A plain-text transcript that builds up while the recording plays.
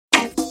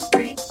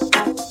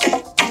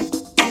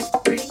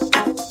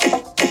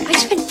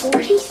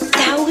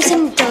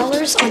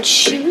Good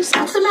shoes?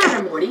 What's the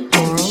matter, Morty?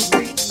 Laurel,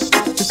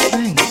 the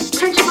spring.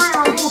 Can't you buy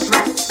our whole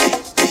dress?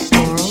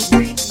 Laurel,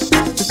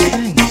 the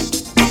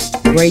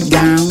spring. Great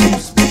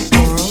gowns.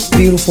 Laurel,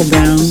 beautiful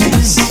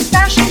gowns.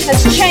 Fashion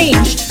has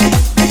changed.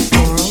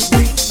 Laurel,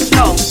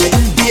 No,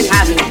 it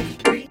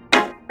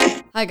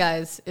hasn't. Hi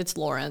guys, it's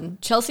Lauren.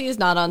 Chelsea is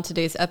not on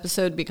today's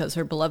episode because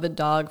her beloved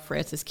dog,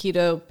 Francis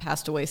Keto,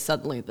 passed away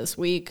suddenly this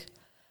week.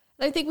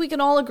 And I think we can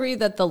all agree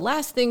that the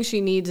last thing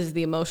she needs is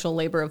the emotional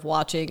labor of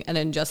watching an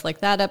And Just Like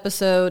That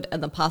episode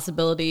and the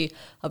possibility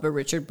of a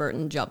Richard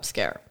Burton jump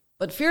scare.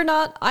 But fear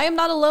not, I am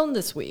not alone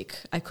this week.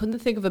 I couldn't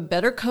think of a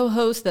better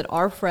co-host than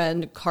our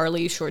friend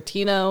Carly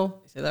Shortino.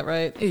 Say that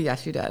right?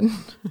 Yes, you did.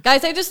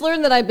 Guys, I just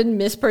learned that I've been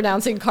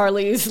mispronouncing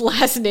Carly's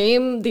last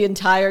name the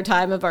entire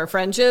time of our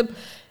friendship.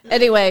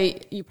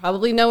 Anyway, you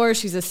probably know her.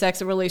 She's a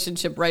sex and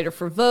relationship writer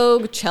for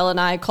Vogue. Chell and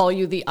I call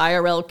you the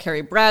IRL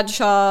Carrie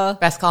Bradshaw.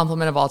 Best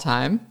compliment of all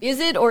time. Is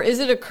it or is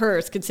it a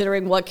curse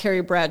considering what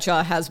Carrie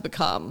Bradshaw has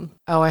become?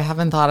 Oh, I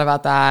haven't thought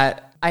about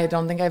that. I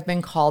don't think I've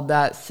been called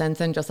that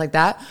since And Just Like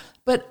That.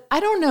 But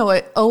I don't know.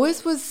 It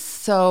always was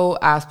so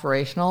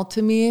aspirational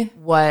to me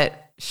what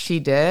she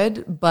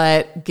did.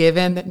 But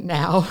given that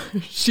now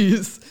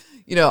she's,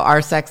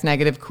 our sex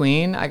negative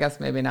queen, I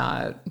guess maybe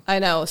not. I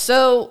know.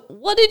 So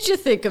what did you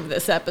think of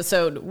this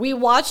episode? We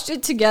watched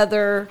it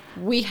together.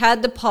 We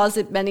had to pause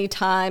it many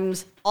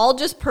times. I'll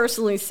just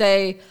personally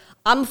say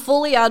I'm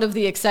fully out of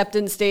the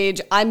acceptance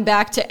stage. I'm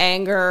back to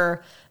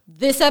anger.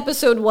 This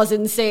episode was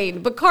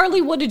insane. But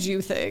Carly, what did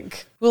you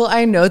think? Well,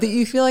 I know that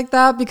you feel like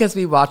that because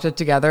we watched it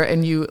together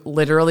and you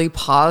literally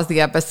paused the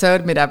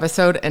episode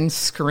mid-episode and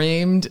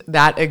screamed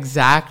that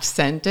exact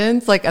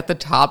sentence like at the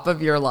top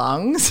of your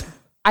lungs.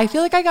 I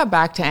feel like I got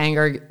back to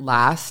anger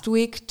last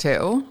week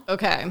too.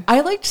 Okay.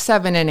 I liked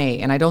 7 and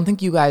 8, and I don't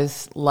think you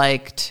guys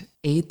liked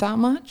 8 that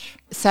much.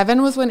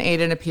 7 was when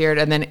Aiden appeared,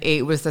 and then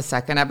 8 was the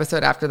second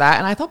episode after that,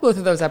 and I thought both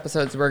of those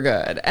episodes were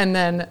good. And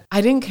then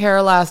I didn't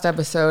care last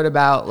episode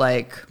about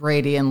like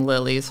Brady and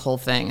Lily's whole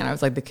thing, and I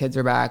was like, the kids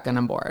are back, and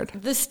I'm bored.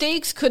 The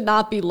stakes could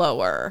not be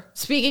lower.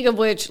 Speaking of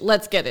which,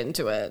 let's get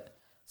into it.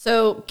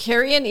 So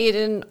Carrie and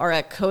Aiden are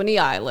at Coney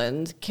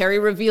Island. Carrie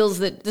reveals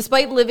that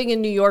despite living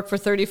in New York for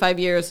 35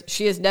 years,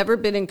 she has never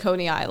been in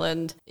Coney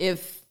Island.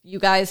 If you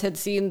guys had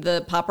seen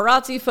the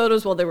paparazzi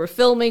photos while they were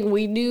filming,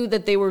 we knew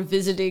that they were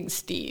visiting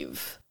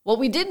Steve. What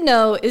we didn't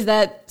know is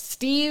that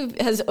Steve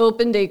has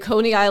opened a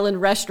Coney Island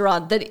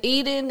restaurant that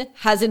Aiden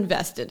has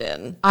invested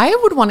in. I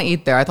would want to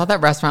eat there. I thought that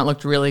restaurant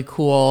looked really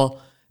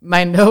cool.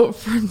 My note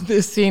from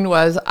this scene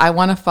was, I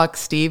want to fuck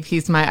Steve.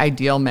 He's my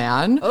ideal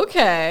man.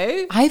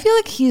 Okay. I feel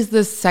like he's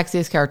the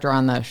sexiest character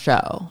on the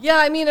show. Yeah,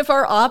 I mean, if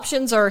our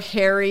options are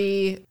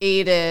Harry,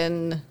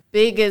 Aiden,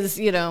 Big is,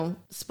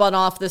 spun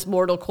off this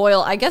mortal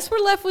coil, I guess we're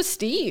left with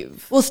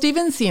Steve. Well, Steve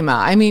and Seema,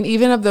 I mean,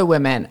 even of the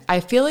women,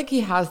 I feel like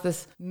he has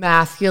this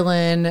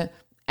masculine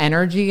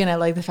energy, and I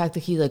like the fact that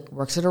he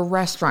works at a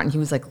restaurant and he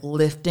was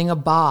lifting a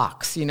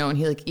box, and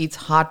he eats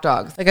hot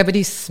dogs. I bet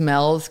he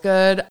smells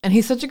good, and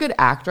he's such a good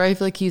actor. I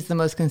feel like he's the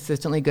most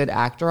consistently good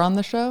actor on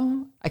the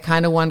show. I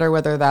kind of wonder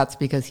whether that's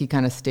because he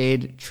kind of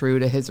stayed true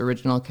to his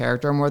original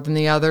character more than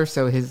the other,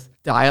 so his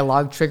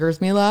dialogue triggers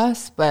me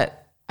less, but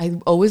I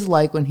always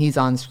like when he's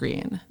on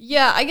screen.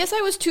 Yeah, I guess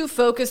I was too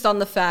focused on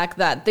the fact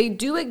that they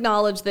do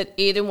acknowledge that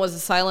Aiden was a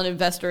silent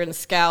investor in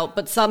Scout,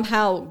 but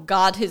somehow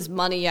got his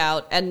money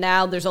out, and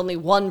now there's only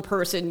one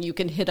person you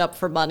can hit up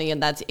for money,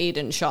 and that's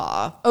Aiden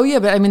Shaw. Oh, yeah,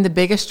 but I mean, the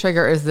biggest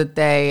trigger is that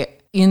they,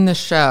 in the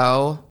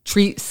show,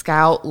 treat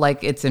Scout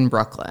like it's in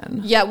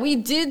Brooklyn. Yeah, we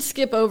did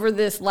skip over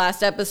this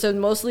last episode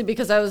mostly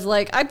because I was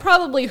like, I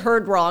probably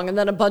heard wrong. And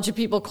then a bunch of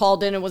people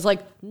called in and was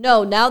like,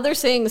 no, now they're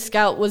saying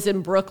Scout was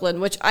in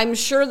Brooklyn, which I'm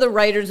sure the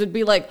writers would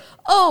be like,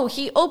 oh,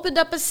 he opened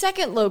up a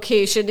second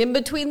location in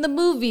between the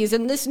movies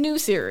and this new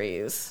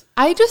series.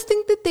 I just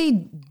think that they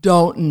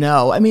don't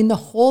know. I mean, the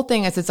whole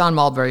thing is it's on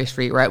Mulberry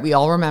Street, right? We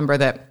all remember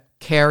that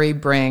Carrie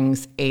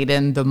brings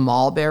Aiden the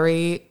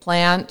mulberry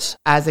plant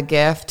as a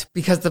gift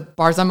because the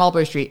bar's on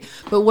Mulberry Street.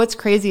 But what's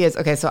crazy is,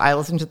 okay, so I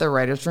listened to the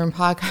Writers' Room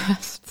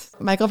podcast.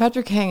 Michael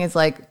Patrick King is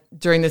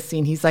during this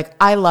scene, he's like,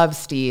 I love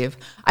Steve.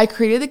 I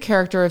created the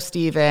character of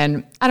Steve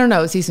in, I don't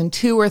know, season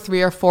 2 or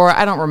 3 or 4.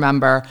 I don't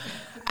remember.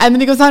 And then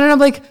he goes on and I'm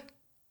like,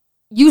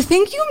 you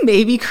think you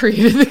maybe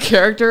created the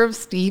character of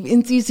Steve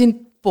in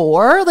season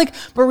 4?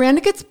 Miranda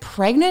gets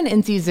pregnant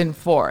in season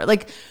 4.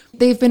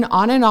 They've been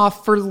on and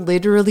off for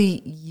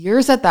literally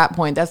years at that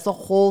point. That's the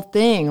whole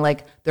thing.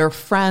 They're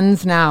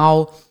friends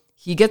now.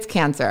 He gets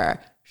cancer.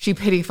 She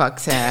pity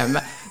fucks him.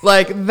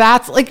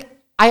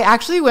 I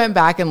actually went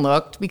back and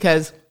looked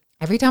because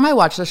every time I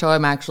watch the show,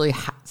 I'm actually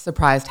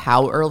surprised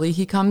how early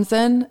he comes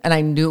in. And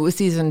I knew it was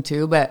season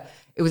 2, but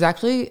it was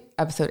actually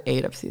episode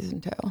 8 of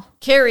season 2.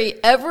 Carrie,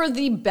 ever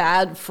the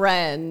bad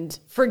friend,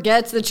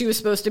 forgets that she was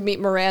supposed to meet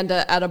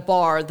Miranda at a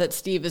bar that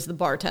Steve is the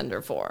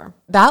bartender for.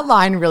 That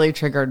line really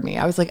triggered me.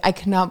 I was like, I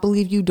cannot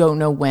believe you don't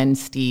know when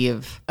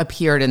Steve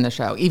appeared in the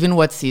show, even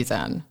what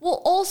season.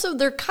 Well, also,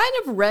 they're kind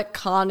of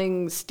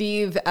retconning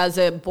Steve as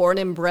a born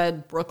and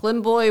bred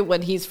Brooklyn boy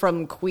when he's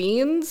from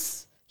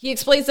Queens. He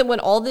explains that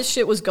when all this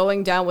shit was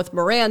going down with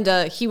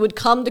Miranda, he would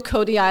come to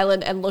Coney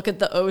Island and look at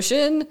the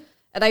ocean.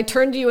 And I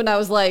turned to you and I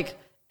was like,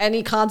 and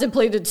he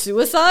contemplated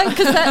suicide?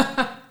 Because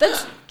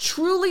that's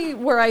truly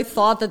where I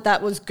thought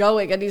that was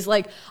going. And he's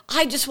like,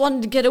 I just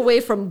wanted to get away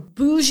from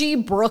bougie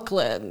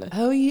Brooklyn.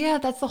 Oh, yeah,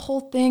 that's the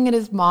whole thing. And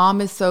his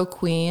mom is so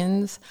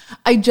Queens.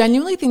 I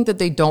genuinely think that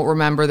they don't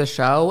remember the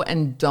show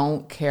and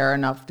don't care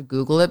enough to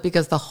Google it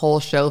because the whole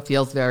show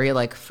feels very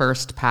like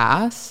first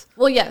pass.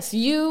 Well, yes,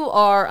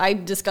 I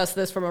discussed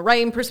this from a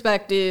writing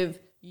perspective.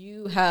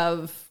 You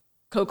have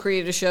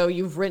co-created a show,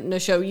 you've written a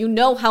show, you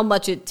know how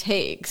much it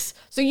takes.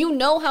 So you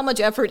know how much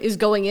effort is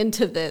going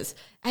into this.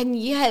 And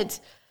yet,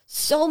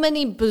 so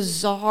many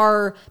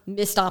bizarre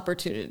missed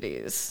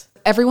opportunities.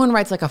 Everyone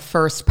writes like a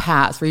first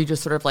pass where you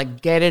just sort of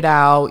like get it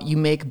out, you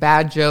make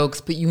bad jokes,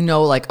 but you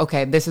know like,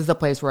 okay, this is the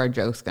place where our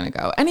joke's gonna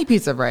go. Any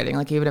piece of writing,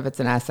 like even if it's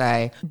an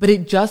essay. But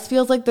it just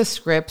feels like the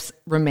scripts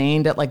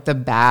remained at like the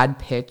bad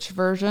pitch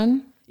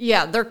version.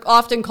 Yeah, they're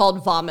often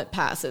called vomit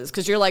passes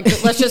because you're like,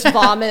 let's just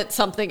vomit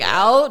something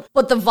out.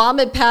 But the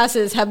vomit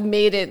passes have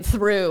made it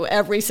through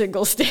every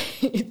single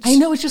stage. I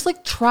know, it's just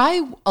like,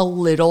 try a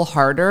little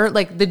harder.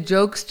 Like the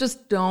jokes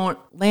just don't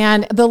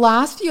land. The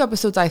last few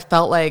episodes, I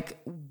felt like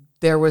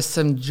there was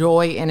some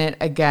joy in it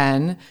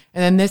again.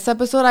 And then this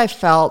episode, I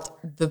felt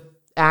the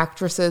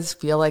actresses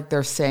feel like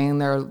they're saying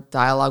their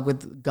dialogue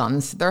with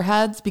guns to their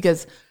heads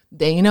because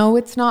they know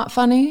it's not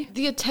funny.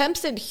 The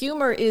attempts at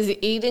humor is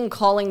Aiden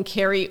calling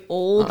Carrie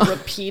old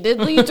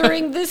repeatedly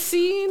during this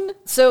scene.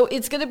 So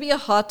it's going to be a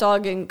hot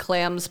dog and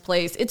clams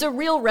place. It's a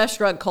real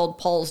restaurant called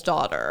Paul's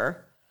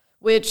Daughter,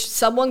 which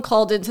someone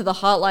called into the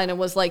hotline and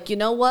was like, you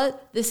know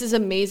what? This is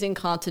amazing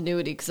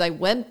continuity because I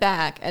went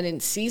back and in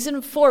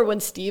season 4, when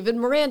Steve and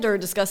Miranda are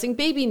discussing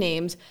baby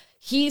names,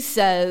 he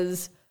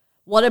says,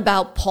 what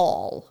about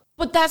Paul?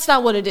 But that's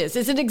not what it is.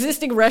 It's an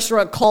existing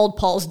restaurant called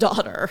Paul's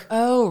Daughter.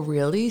 Oh,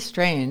 really?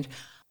 Strange.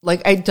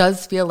 Like, it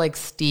does feel like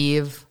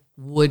Steve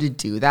would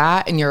do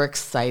that, and you're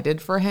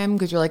excited for him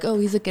because you're like, oh,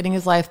 he's like getting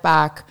his life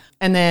back.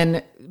 And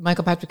then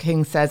Michael Patrick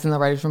King says in the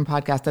Writers' Room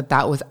podcast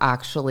that was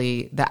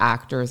actually the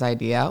actor's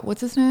idea.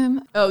 What's his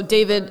name? Oh,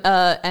 David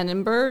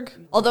Annenberg.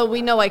 Although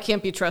we know I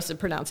can't be trusted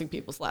pronouncing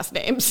people's last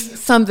names.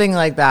 Something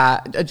like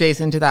that,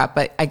 adjacent to that.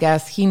 But I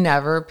guess he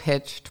never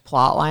pitched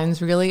plot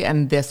lines really,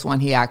 and this one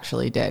he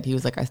actually did. He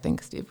was like, I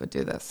think Steve would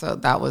do this. So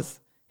that was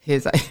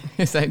his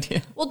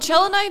idea. Well,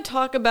 Chell and I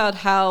talk about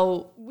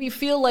how we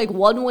feel like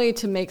one way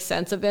to make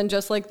sense of And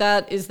Just Like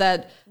That is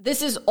that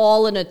this is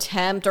all an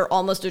attempt or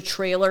almost a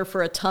trailer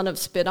for a ton of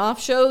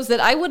spin-off shows that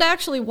I would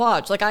actually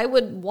watch. Like I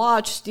would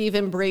watch Steve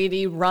and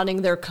Brady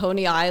running their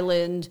Coney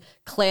Island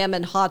clam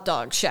and hot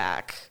dog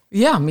shack.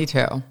 Yeah, me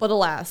too. But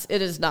alas,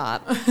 it is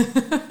not.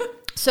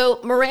 So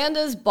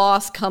Miranda's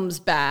boss comes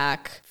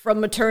back from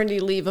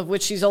maternity leave, of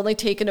which she's only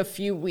taken a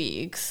few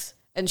weeks,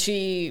 and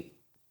she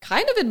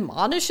kind of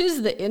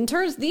admonishes the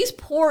interns, these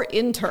poor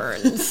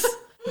interns,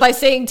 by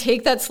saying,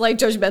 take that slight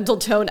judgmental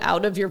tone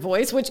out of your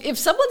voice, which if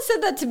someone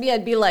said that to me,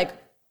 I'd be like,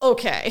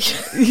 okay,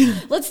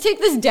 let's take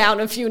this down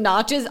a few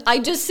notches. I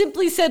just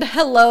simply said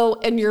hello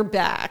and you're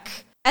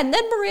back. And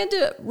then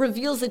Miranda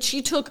reveals that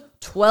she took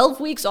 12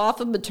 weeks off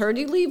of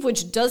maternity leave,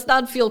 which does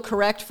not feel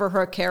correct for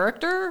her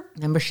character.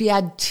 Remember, she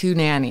had 2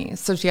 nannies.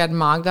 So she had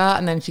Magda,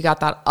 and then she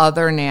got that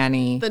other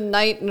nanny. The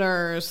night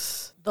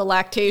nurse. The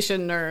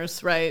lactation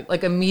nurse, right?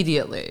 Like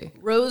immediately.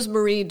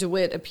 Rosemarie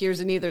DeWitt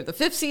appears in either the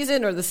 5th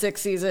season or the 6th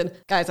season.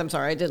 Guys, I'm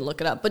sorry, I didn't look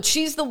it up. But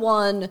she's the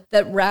one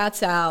that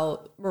rats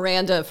out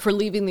Miranda for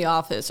leaving the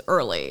office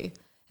early.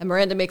 And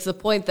Miranda makes the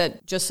point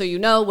that, just so you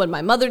know, when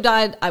my mother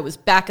died, I was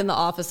back in the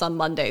office on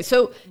Monday.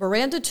 So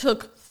Miranda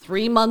took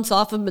 3 months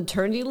off of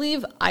maternity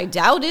leave. I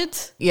doubt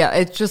it. Yeah,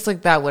 it's just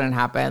like that wouldn't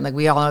happen. Like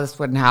we all know this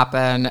wouldn't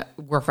happen.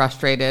 We're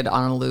frustrated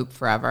on a loop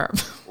forever.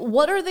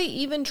 What are they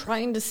even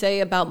trying to say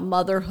about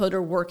motherhood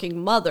or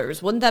working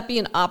mothers? Wouldn't that be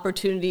an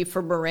opportunity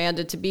for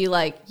Miranda to be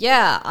like,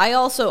 yeah, I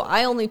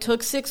only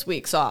took 6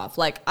 weeks off.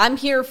 Like, I'm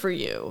here for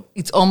you.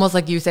 It's almost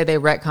like you say they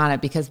retcon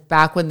it because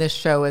back when this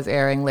show was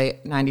airing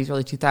late 90s,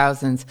 early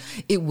 2000s,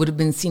 it would have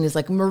been seen as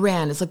like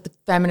Miranda's like the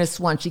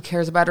feminist one. She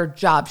cares about her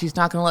job. She's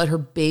not going to let her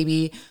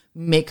baby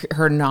make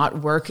her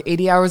not work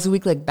 80 hours a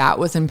week. Like that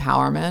was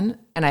empowerment.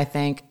 And I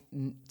think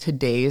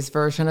today's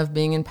version of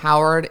being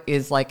empowered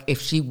is like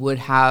if she would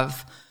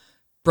have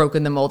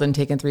broken the mold and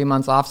taken 3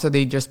 months off. So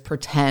they just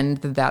pretend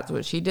that that's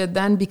what she did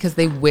then because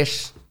they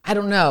wish, I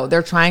don't know,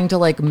 they're trying to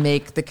like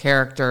make the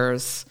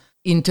characters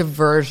into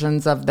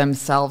versions of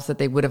themselves that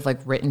they would have like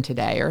written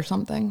today or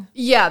something.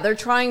 Yeah, they're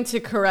trying to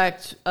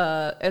correct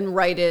and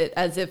write it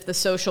as if the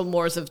social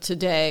mores of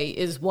today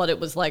is what it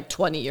was like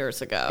 20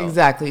 years ago.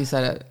 Exactly. You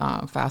said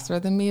it faster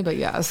than me, but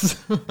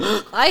yes.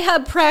 I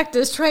had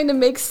practice trying to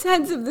make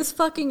sense of this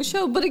fucking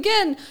show. But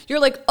again, you're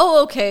like,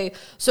 oh, okay,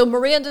 so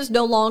Miranda's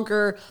no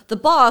longer the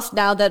boss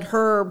now that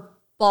her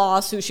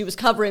boss, who she was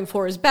covering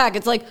for, is back.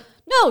 It's like,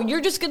 no,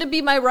 you're just going to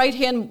be my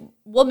right-hand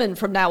woman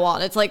from now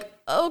on. It's like,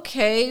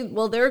 okay,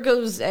 well, there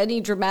goes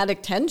any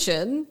dramatic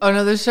tension. Oh,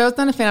 no, the show's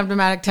not a fan of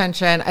dramatic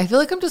tension. I feel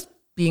like I'm just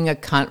being a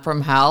cunt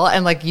from hell,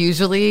 and like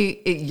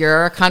usually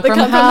you're a cunt, The from,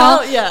 cunt from hell,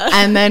 hell, yeah.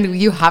 and then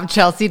you have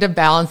Chelsea to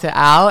balance it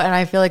out. And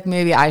I feel like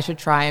maybe I should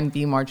try and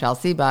be more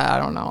Chelsea, but I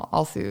don't know.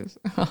 I'll see.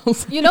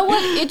 You know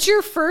what? It's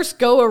your first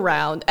go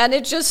around, and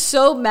it's just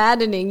so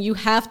maddening. You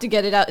have to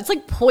get it out. It's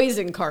like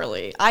poison,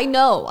 Carly. I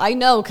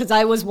know, because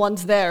I was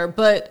once there.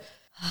 But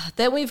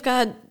then we've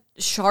got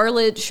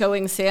Charlotte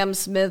showing Sam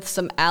Smith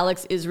some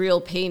Alex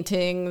Israel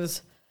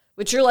paintings,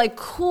 which are like,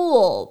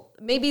 cool.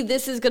 Maybe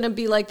this is going to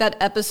be like that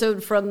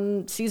episode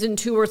from season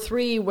 2 or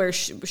 3 where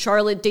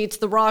Charlotte dates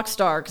the rock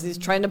star because he's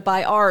trying to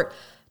buy art.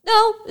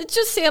 No, it's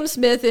just Sam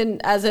Smith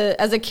as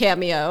a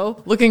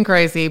cameo. Looking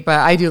crazy,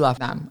 but I do love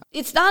them.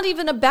 It's not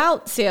even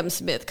about Sam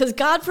Smith because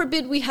God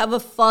forbid we have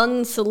a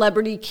fun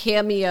celebrity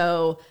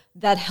cameo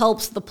that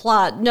helps the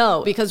plot.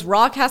 No, because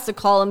Rock has to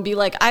call and be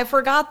like, I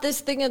forgot this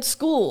thing at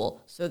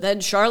school. So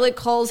then Charlotte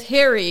calls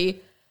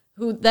Harry,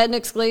 who then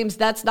exclaims,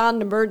 that's not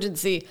an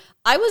emergency.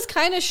 I was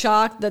kind of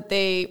shocked that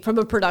from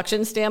a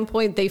production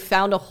standpoint, they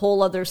found a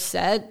whole other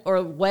set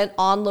or went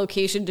on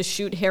location to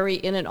shoot Harry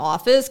in an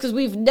office because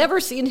we've never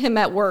seen him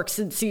at work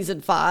since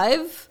season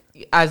 5.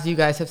 As you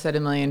guys have said a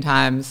million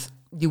times,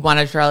 you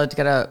wanted Charlotte to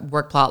get a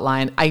work plot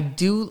line. I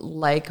do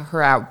like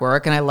her at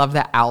work, and I love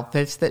the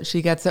outfits that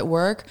she gets at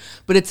work,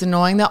 but it's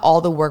annoying that all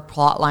the work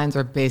plot lines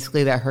are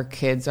basically that her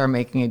kids are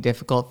making it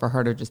difficult for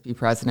her to just be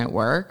present at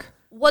work.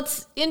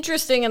 What's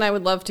interesting, and I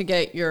would love to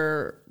get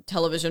your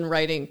television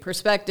writing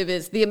perspective,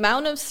 is the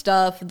amount of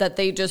stuff that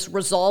they just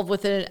resolve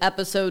within an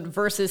episode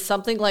versus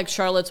something like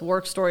Charlotte's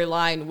work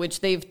storyline, which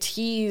they've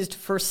teased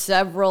for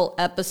several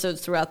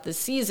episodes throughout this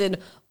season,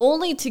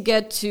 only to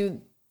get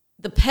to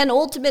the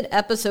penultimate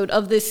episode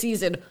of this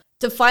season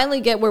to finally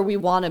get where we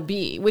want to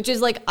be, which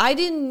is like, I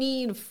didn't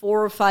need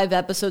 4 or 5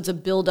 episodes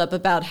of buildup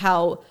about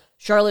how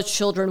Charlotte's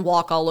children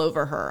walk all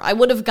over her. I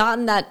would have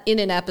gotten that in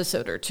an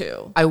episode or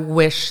 2. I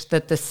wish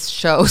that this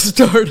show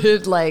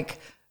started like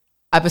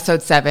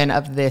episode 7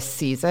 of this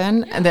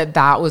season, and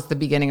that was the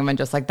beginning of it,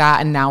 just like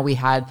that. And now we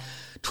had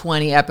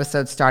 20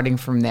 episodes starting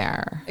from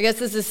there. I guess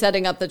this is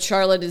setting up that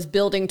Charlotte is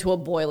building to a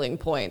boiling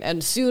point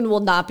and soon will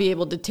not be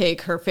able to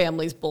take her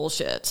family's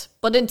bullshit.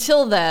 But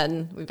until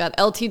then, we've got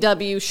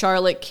LTW,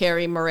 Charlotte,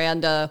 Carrie,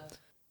 Miranda.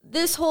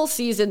 This whole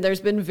season,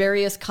 there's been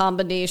various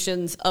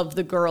combinations of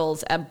the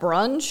girls at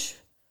brunch.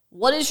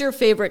 What is your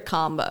favorite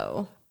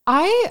combo?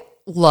 I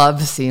love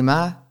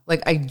Seema.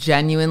 Like, I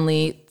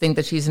genuinely think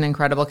that she's an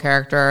incredible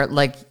character.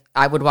 Like,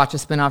 I would watch a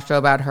spinoff show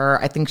about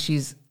her. I think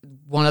she's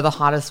one of the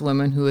hottest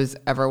women who has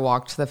ever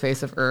walked the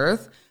face of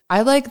Earth.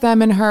 I like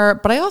them and her,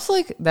 but I also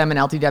like them and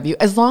LTW.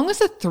 As long as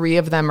the 3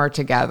 of them are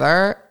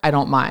together, I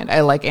don't mind.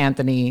 I like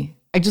Anthony.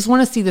 I just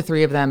want to see the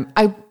 3 of them.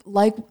 I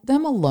like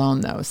them alone,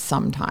 though,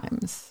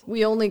 sometimes.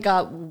 We only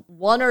got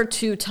 1 or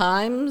 2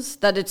 times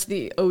that it's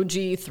the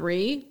OG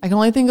 3. I can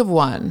only think of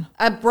one.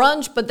 At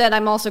brunch, but then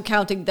I'm also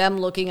counting them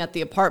looking at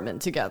the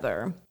apartment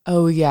together.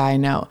 Oh, yeah, I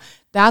know.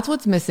 That's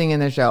what's missing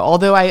in the show.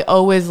 Although I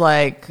always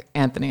like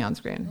Anthony on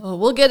screen. Oh,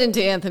 we'll get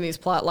into Anthony's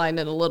plotline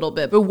in a little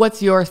bit. But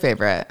what's your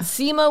favorite?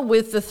 Seema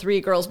with the 3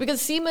 girls,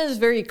 because Seema is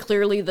very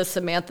clearly the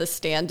Samantha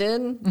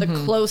stand-in, the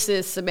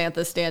closest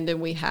Samantha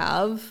stand-in we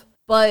have.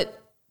 But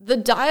the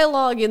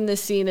dialogue in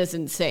this scene is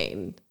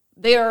insane.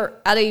 They are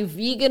at a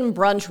vegan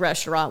brunch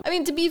restaurant. I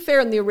mean, to be fair,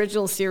 in the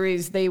original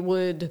series, they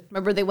went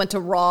to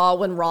Raw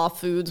when Raw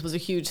Foods was a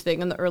huge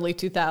thing in the early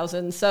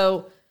 2000s.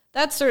 So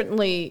that's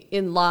certainly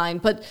in line.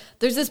 But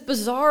there's this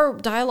bizarre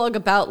dialogue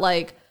about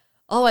like,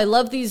 oh, I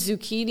love these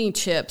zucchini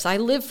chips. I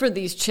live for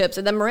these chips.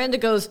 And then Miranda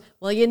goes,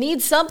 well, you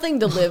need something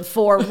to live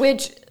for,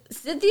 which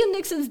Cynthia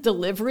Nixon's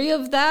delivery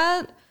of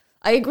that,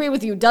 I agree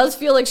with you, does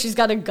feel like she's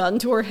got a gun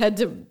to her head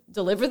to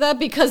deliver that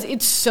because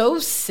it's so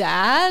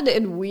sad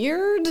and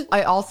weird.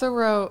 I also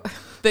wrote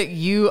that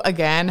you,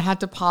 again, had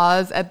to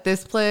pause at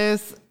this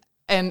place,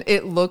 and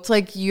it looked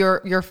like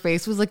your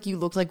face was like you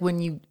looked like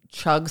when you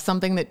chug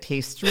something that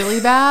tastes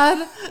really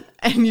bad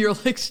and you're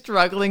like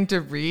struggling to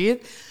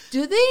breathe.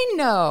 Do they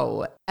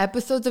know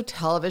episodes of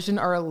television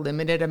are a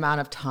limited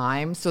amount of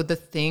time? So the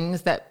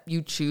things that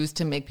you choose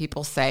to make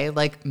people say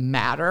like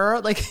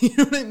matter? Like, you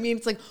know what I mean?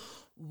 It's like,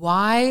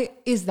 why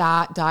is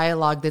that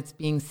dialogue that's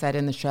being said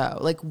in the show?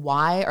 Like,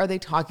 why are they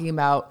talking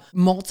about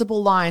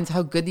multiple lines,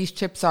 how good these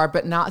chips are,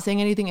 but not saying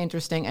anything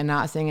interesting and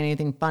not saying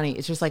anything funny?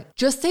 It's just like,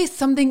 just say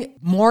something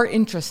more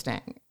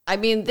interesting. I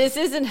mean, this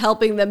isn't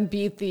helping them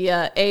beat the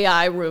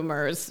AI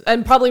rumors,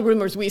 and probably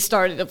rumors we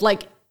started of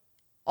like,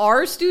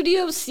 are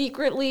studios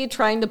secretly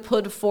trying to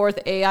put forth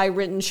AI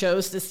written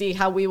shows to see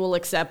how we will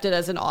accept it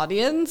as an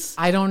audience?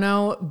 I don't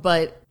know,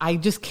 but I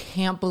just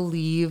can't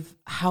believe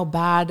how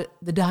bad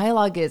the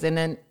dialogue is.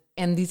 And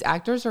these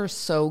actors are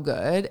so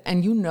good.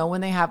 And you know,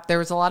 when there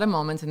was a lot of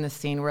moments in this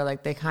scene where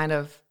like they kind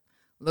of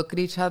look at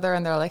each other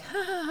and they're like,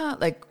 ha, ha, ha,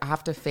 like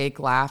have to fake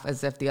laugh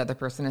as if the other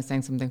person is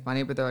saying something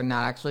funny, but they're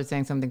not actually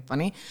saying something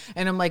funny.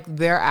 And I'm like,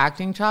 their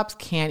acting chops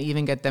can't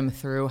even get them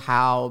through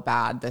how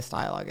bad this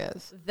dialogue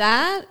is.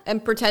 That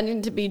and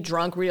pretending to be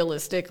drunk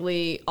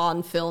realistically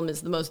on film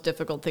is the most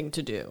difficult thing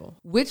to do.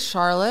 Which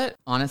Charlotte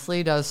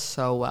honestly does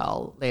so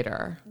well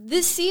later.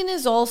 This scene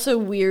is also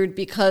weird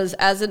because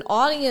as an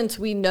audience,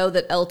 we know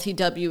that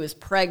LTW is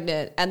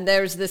pregnant, and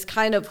there's this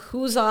kind of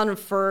who's on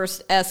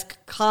first-esque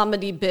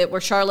comedy bit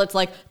where Charlotte's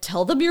like,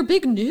 tell them your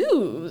big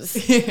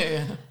news.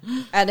 Yeah.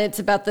 And it's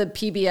about the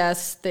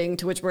PBS thing,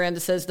 to which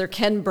Miranda says, they're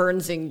Ken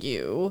Burnsing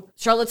you.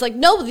 Charlotte's like,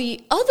 no,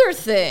 the other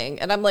thing.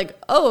 And I'm like,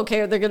 oh,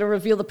 okay, they're going to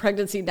reveal the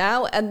pregnancy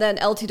now? And then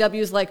LTW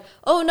is like,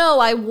 oh no,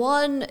 I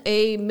won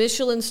a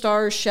Michelin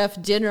star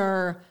chef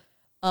dinner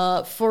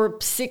for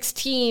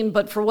 16,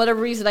 but for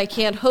whatever reason I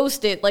can't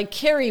host it. Like,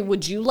 Carrie,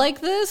 would you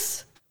like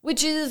this?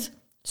 Which is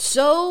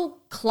so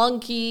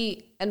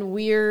clunky and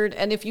weird.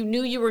 And if you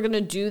knew you were going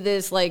to do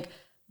this, like,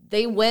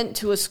 they went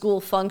to a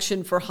school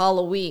function for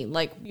Halloween.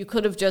 Like, you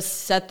could have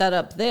just set that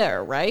up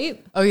there,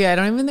 right? Oh, yeah. I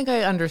don't even think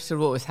I understood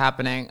what was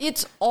happening.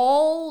 It's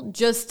all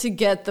just to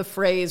get the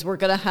phrase, we're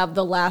going to have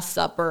the Last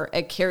Supper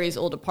at Carrie's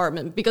old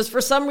apartment. Because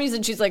for some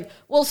reason, she's like,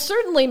 well,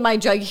 certainly my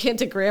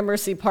gigantic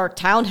Gramercy Park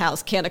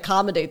townhouse can't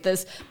accommodate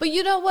this. But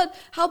you know what?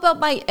 How about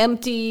my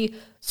empty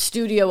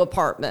studio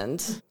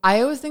apartment?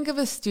 I always think of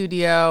a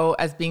studio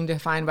as being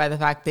defined by the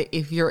fact that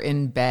if you're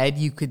in bed,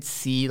 you could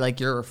see like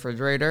your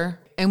refrigerator.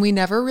 And we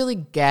never really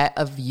get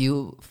a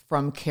view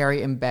from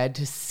Carrie in bed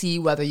to see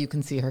whether you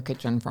can see her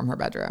kitchen from her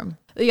bedroom.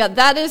 Yeah,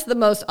 that is the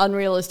most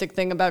unrealistic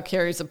thing about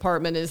Carrie's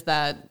apartment, is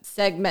that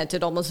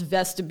segmented, almost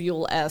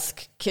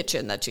vestibule-esque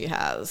kitchen that she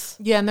has.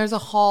 Yeah, and there's a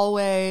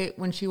hallway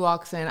when she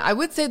walks in. I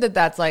would say that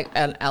that's like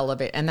an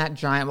elevator, and that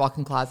giant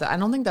walk-in closet. I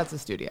don't think that's a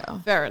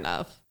studio. Fair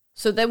enough.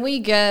 So then we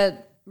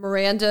get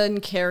Miranda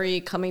and Carrie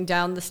coming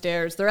down the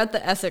stairs. They're at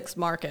the Essex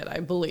Market, I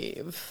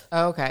believe.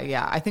 Okay,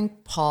 yeah. I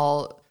think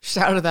Paul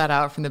shouted that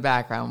out from the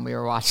background when we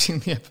were watching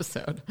the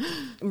episode.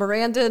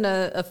 Miranda, in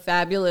a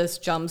fabulous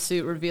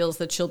jumpsuit, reveals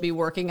that she'll be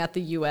working at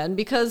the UN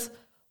because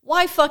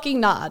why fucking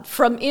not?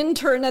 From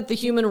intern at the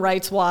Human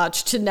Rights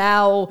Watch to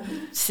now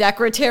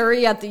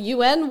secretary at the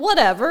UN,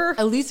 whatever.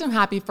 At least I'm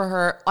happy for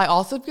her. I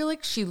also feel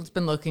like she's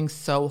been looking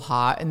so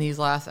hot in these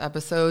last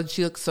episodes.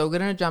 She looks so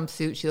good in a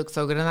jumpsuit. She looks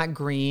so good in that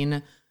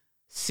green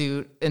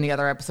suit in the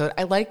other episode.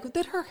 I like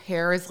that her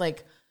hair is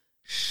like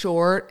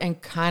short and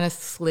kind of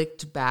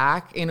slicked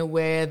back in a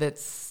way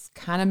that's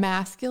kind of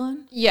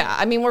masculine. Yeah,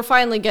 I mean, we're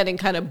finally getting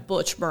kind of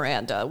butch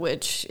Miranda,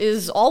 which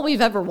is all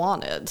we've ever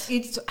wanted.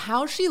 It's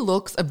how she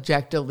looks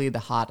objectively the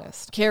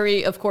hottest.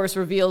 Carrie, of course,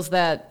 reveals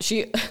that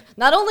she,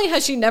 not only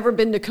has she never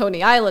been to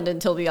Coney Island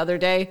until the other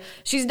day,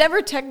 she's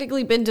never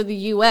technically been to the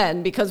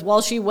UN because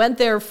while she went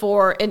there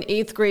for an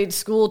 8th grade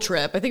school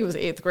trip, I think it was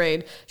 8th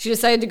grade, she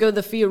decided to go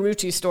to the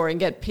Fiorucci store and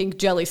get pink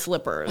jelly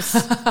slippers.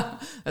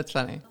 That's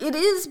funny. It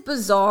is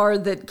bizarre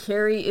that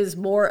Carrie is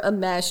more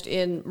enmeshed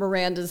in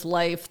Miranda's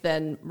life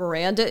than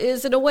Miranda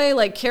is in a way.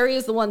 Like, Carrie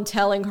is the one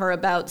telling her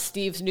about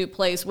Steve's new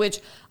place, which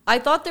I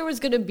thought there was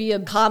going to be a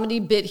comedy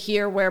bit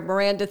here where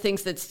Miranda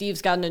thinks that Steve's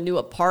gotten a new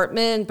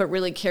apartment, but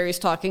really Carrie's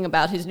talking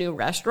about his new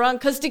restaurant.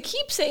 Because to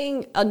keep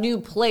saying a new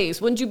place,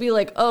 wouldn't you be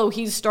like, oh,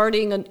 he's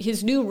starting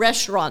his new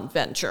restaurant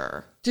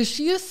venture? Does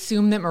she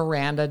assume that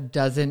Miranda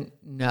doesn't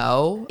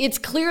know? It's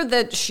clear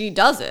that she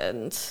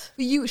doesn't.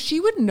 She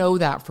would know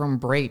that from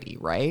Brady,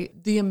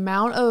 right? The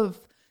amount of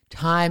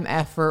time,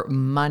 effort,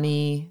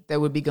 money that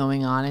would be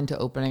going on into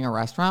opening a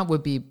restaurant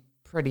would be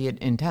pretty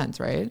intense,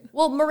 right?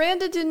 Well,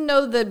 Miranda didn't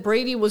know that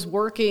Brady was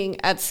working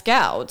at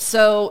Scout.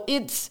 So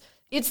it's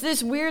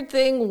this weird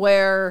thing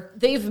where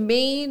they've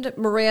made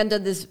Miranda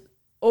this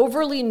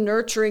overly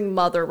nurturing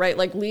mother, right?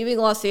 Like leaving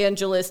Los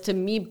Angeles to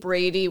meet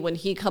Brady when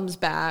he comes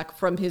back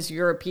from his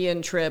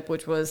European trip,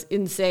 which was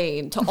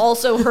insane, to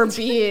also her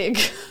being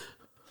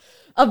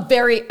a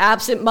very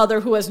absent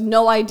mother who has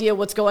no idea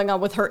what's going on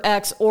with her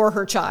ex or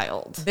her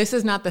child. This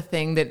is not the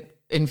thing that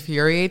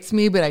infuriates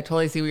me, but I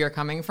totally see where you're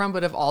coming from.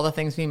 But of all the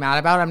things to be mad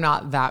about, I'm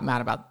not that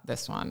mad about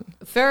this one.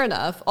 Fair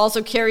enough.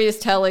 Also, Carrie is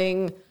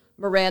telling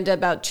Miranda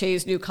about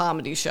Che's new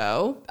comedy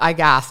show. I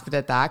gasped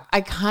at that.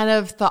 I kind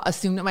of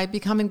assumed it might be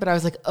coming, but I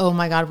was like, oh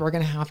my God, we're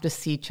going to have to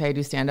see Che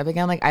do stand-up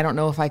again. Like, I don't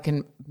know if I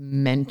can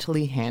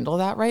mentally handle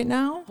that right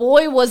now.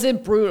 Boy, was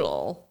it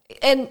brutal.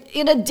 And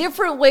in a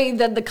different way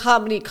than the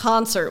comedy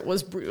concert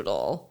was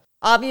brutal.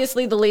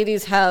 Obviously, the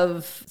ladies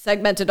have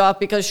segmented off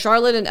because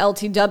Charlotte and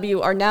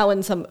LTW are now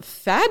in some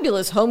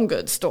fabulous home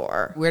goods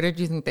store. Where did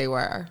you think they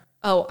were?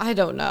 Oh, I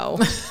don't know.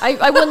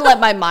 I wouldn't let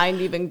my mind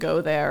even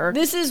go there.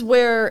 This is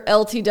where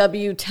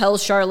LTW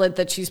tells Charlotte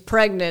that she's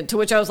pregnant, to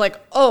which I was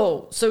like,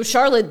 oh, so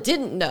Charlotte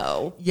didn't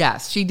know.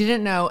 Yes, she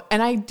didn't know.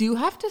 And I do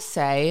have to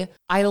say,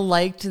 I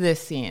liked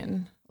this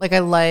scene. Like, I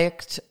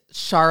liked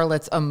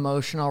Charlotte's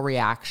emotional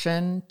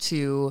reaction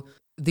to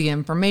the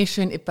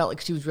information. It felt like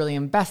she was really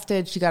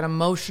invested. She got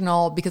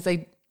emotional because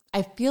I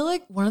feel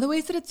like one of the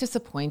ways that it's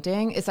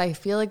disappointing is I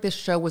feel like this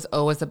show was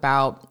always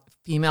about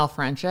female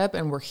friendship,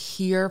 and we're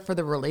here for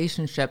the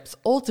relationships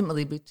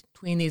ultimately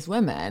between these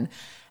women.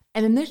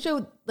 And in this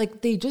show,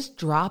 like, they just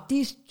drop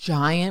these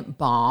giant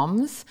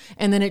bombs,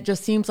 and then it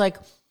just seems like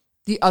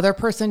the other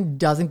person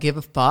doesn't give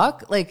a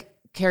fuck. Like,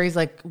 Carrie's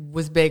like,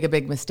 was big a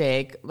big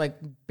mistake, like,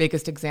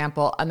 biggest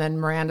example. And then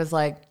Miranda's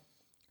like,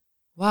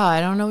 wow,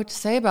 I don't know what to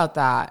say about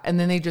that. And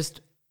then they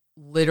just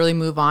literally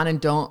move on and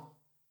don't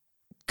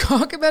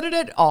talk about it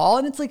at all.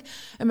 And it's like,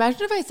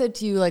 imagine if I said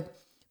to you, like,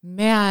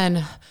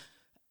 man,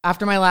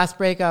 after my last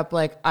breakup,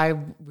 like, I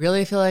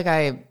really feel like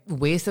I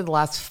wasted the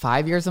last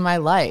 5 years of my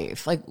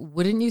life. Like,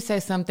 wouldn't you say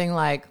something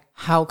like,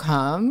 how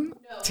come?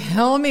 No.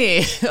 Tell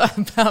me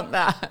about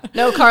that.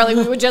 No, Carly,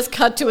 we would just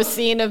cut to a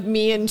scene of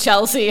me and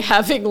Chelsea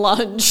having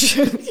lunch.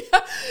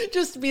 Yeah,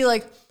 just be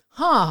like,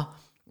 huh,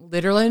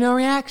 literally no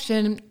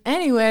reaction.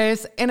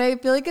 Anyways, and I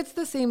feel like it's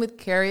the same with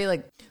Carrie.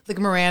 Like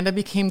Miranda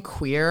became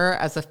queer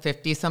as a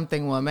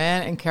 50-something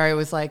woman, and Carrie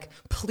was like,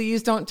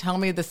 please don't tell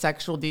me the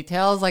sexual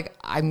details. Like,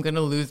 I'm going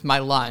to lose my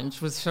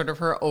lunch, was sort of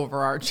her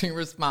overarching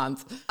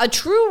response. A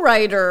true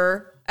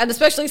writer, and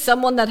especially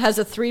someone that has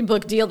a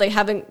 3-book deal they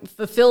haven't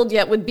fulfilled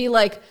yet, would be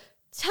like,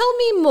 tell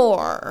me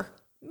more.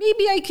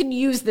 Maybe I can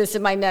use this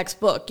in my next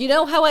book. You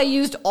know how I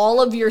used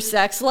all of your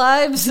sex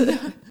lives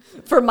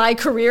for my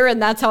career,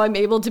 and that's how I'm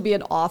able to be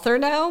an author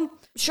now?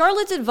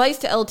 Charlotte's advice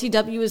to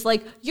LTW is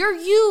like, you're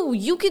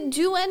you can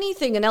do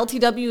anything. And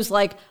LTW is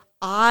like,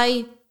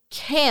 I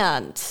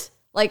can't.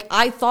 Like,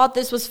 I thought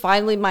this was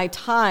finally my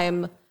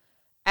time,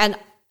 and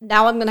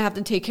now I'm going to have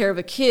to take care of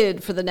a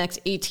kid for the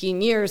next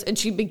 18 years. And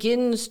she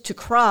begins to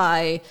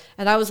cry.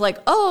 And I was like,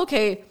 oh,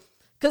 okay.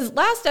 Because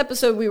last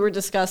episode we were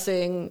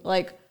discussing,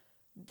 like,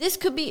 this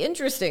could be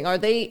interesting. Are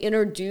they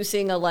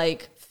introducing a,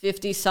 like,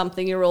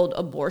 50-something-year-old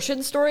abortion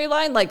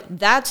storyline? Like,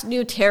 that's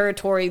new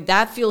territory.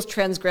 That feels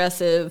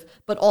transgressive,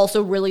 but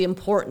also really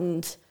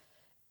important.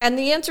 And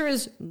the answer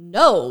is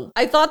no.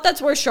 I thought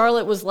that's where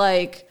Charlotte was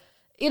like,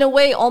 in a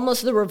way,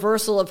 almost the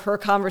reversal of her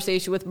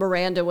conversation with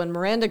Miranda when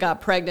Miranda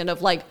got pregnant,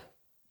 of like,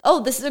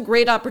 oh, this is a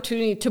great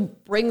opportunity to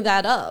bring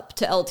that up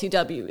to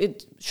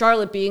LTW.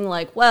 Charlotte being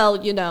like,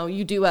 well, you know,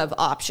 you do have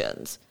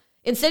options.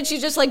 Instead,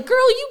 she's just like,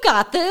 girl, you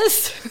got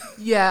this.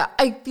 Yeah,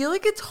 I feel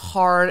like it's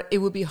hard. It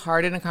would be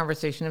hard in a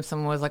conversation if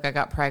someone was like, I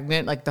got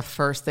pregnant. Like, the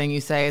first thing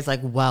you say is like,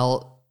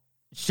 well,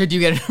 should you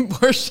get an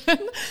abortion?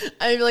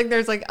 I feel like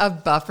there's like a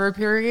buffer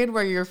period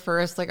where you're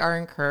first like are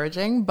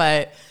encouraging,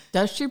 but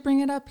does she bring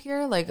it up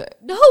here? Like,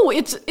 no,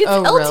 it's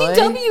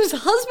LTW's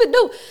husband.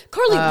 No,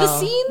 Carly, the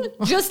scene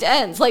just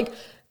ends. Like,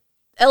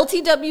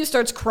 LTW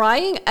starts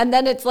crying, and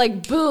then it's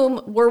like,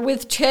 boom, we're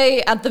with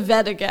Che at the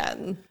vet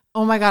again.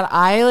 Oh my God,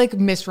 I like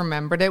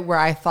misremembered it where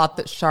I thought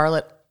that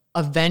Charlotte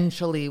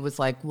eventually was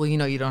like, well, you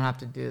know, you don't have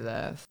to do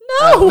this.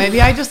 No.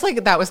 Maybe I just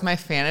like, that was my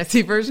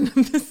fantasy version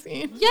of the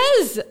scene.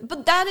 Yes,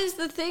 but that is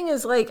the thing,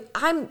 is like,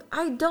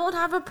 I don't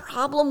have a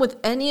problem with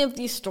any of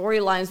these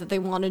storylines that they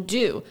want to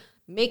do.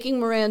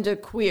 Making Miranda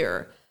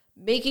queer,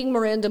 making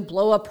Miranda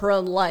blow up her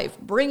own life,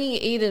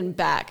 bringing Aiden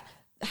back,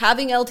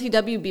 having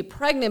LTW be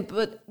pregnant,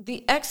 but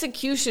the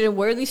execution and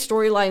where these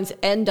storylines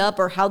end up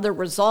or how they're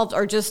resolved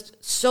are just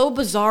so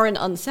bizarre and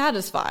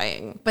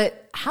unsatisfying.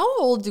 But how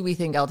old do we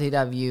think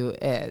LTW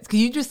is? Because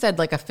you just said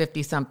like a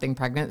 50-something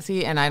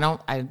pregnancy, and I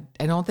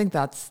don't think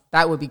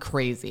that would be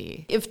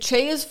crazy. If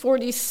Che is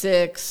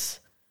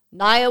 46,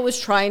 Naya was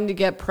trying to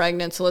get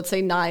pregnant, so let's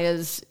say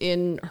Naya's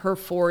in her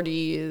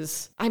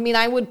 40s. I mean,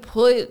 I would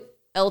put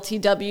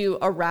LTW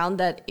around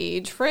that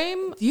age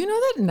frame. Do you know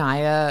that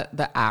Naya,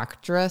 the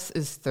actress,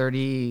 is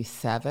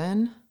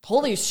 37?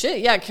 Holy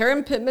shit. Yeah,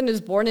 Karen Pittman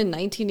is born in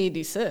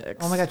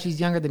 1986. Oh my God, she's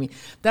younger than me.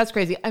 That's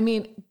crazy. I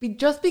mean,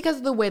 just because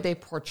of the way they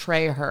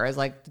portray her as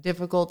like the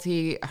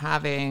difficulty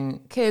having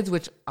kids,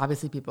 which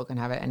obviously people can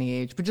have at any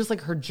age, but just like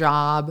her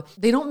job,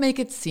 they don't make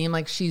it seem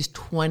like she's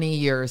 20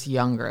 years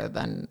younger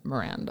than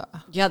Miranda.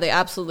 Yeah, they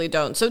absolutely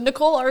don't. So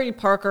Nicole Ari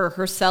Parker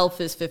herself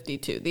is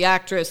 52, the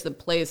actress that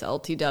plays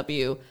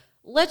LTW.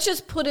 Let's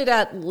just put it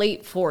at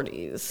late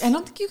 40s. I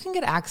don't think you can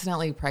get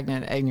accidentally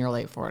pregnant in your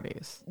late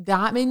 40s.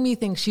 That made me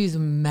think she's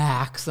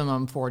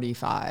maximum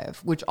 45,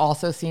 which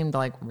also seemed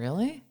like,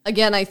 really?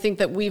 Again, I think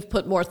that we've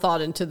put more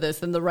thought into this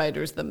than the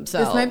writers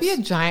themselves. This might be a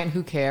giant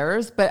who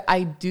cares, but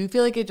I do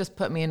feel like it just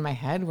put me in my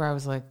head where I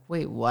was like,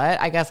 wait, what?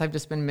 I guess I've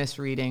just been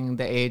misreading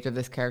the age of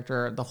this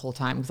character the whole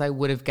time, because I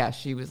would have guessed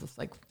she was just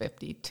like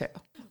 52.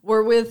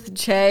 We're with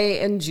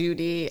Che and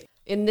Judy.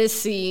 In this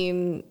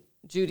scene,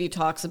 Judy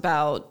talks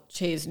about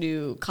Che's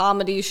new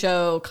comedy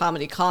show,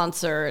 comedy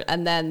concert,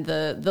 and then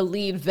the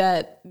lead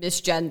vet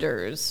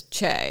misgenders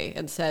Che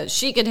and says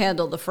she can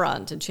handle the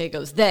front, and Che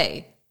goes,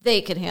 they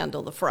can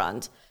handle the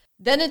front.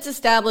 Then it's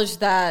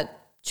established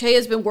that Che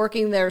has been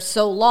working there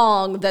so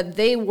long that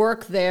they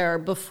worked there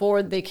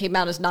before they came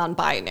out as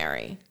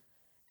non-binary.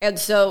 And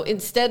so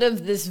instead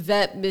of this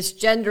vet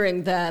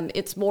misgendering them,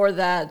 it's more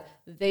that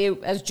they,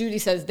 as Judy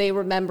says, they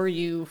remember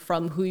you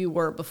from who you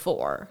were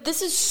before.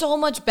 This is so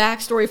much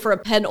backstory for a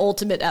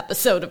penultimate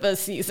episode of a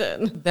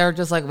season. They're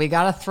just like, we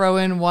got to throw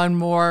in one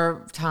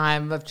more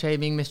time of Che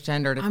being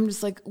misgendered. I'm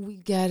just like, we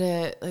get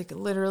it. Like,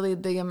 literally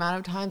the amount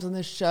of times on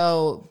this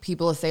show,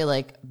 people say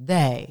like,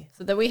 they.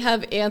 So then we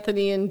have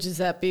Anthony and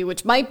Giuseppe,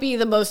 which might be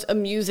the most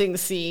amusing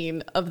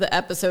scene of the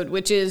episode,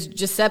 which is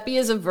Giuseppe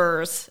is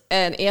averse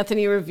and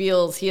Anthony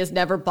reveals he has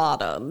never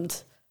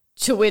bottomed.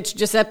 To which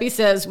Giuseppe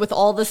says, with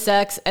all the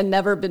sex and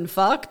never been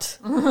fucked.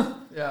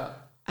 Yeah.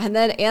 And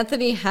then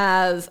Anthony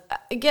has,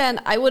 again,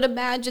 I would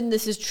imagine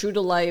this is true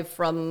to life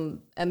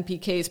from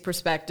MPK's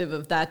perspective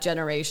of that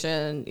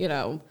generation, you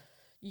know,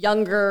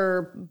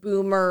 younger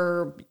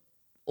boomer,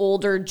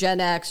 older Gen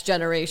X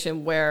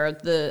generation where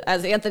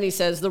as Anthony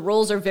says, the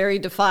roles are very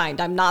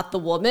defined. I'm not the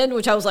woman,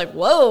 which I was like,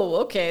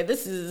 whoa, okay,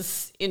 this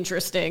is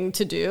interesting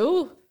to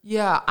do.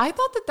 Yeah, I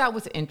thought that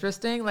was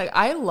interesting. Like,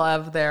 I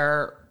love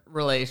their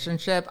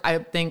relationship. I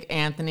think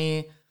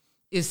Anthony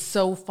is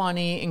so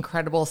funny,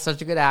 incredible,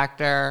 such a good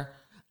actor.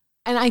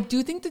 And I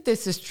do think that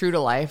this is true to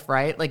life,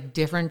 right? Like,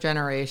 different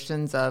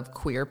generations of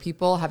queer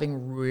people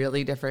having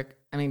really different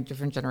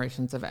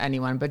generations of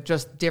anyone, but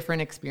just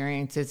different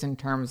experiences in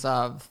terms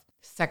of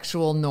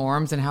sexual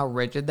norms and how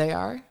rigid they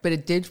are. But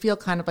it did feel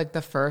kind of like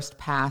the first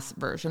pass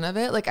version of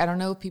it. Like, I don't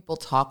know if people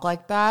talk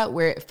like that,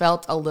 where it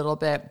felt a little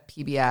bit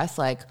PBS,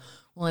 like,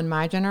 well, in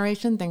my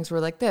generation, things were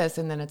like this.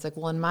 And then it's like,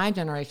 well, in my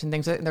generation,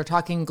 they're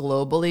talking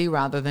globally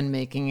rather than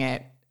making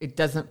it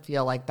doesn't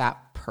feel like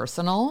that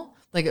personal.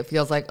 Like, it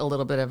feels like a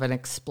little bit of an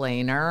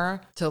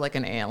explainer to like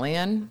an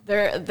alien.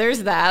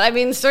 There's that. I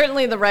mean,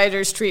 certainly the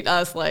writers treat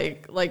us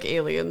like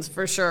aliens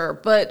for sure.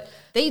 But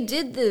they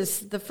did this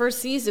the first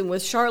season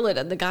with Charlotte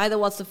and the guy that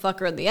wants to fuck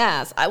her in the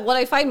ass. What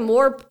I find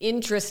more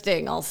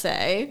interesting, I'll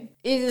say,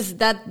 is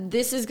that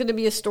this is going to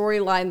be a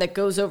storyline that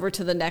goes over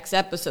to the next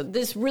episode.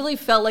 This really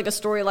felt like a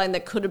storyline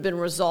that could have been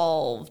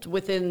resolved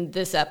within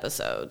this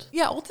episode.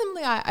 Yeah,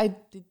 ultimately, I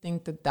did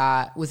think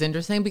that was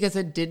interesting because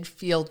it did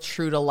feel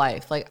true to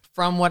life. Like,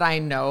 from what I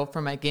know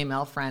from my gay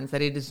male friends,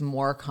 that it is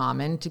more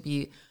common to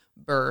be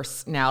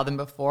burst now than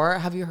before.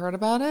 Have you heard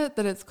about it?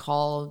 That it's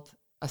called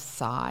a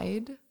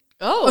side?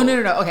 Oh, no.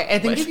 Okay, I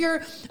think if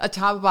you're a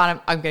top or bottom,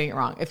 I'm getting it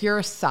wrong. If you're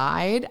a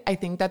side, I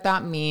think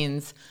that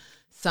means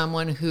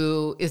someone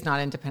who is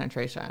not into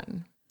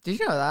penetration. Did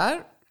you know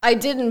that? I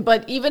didn't,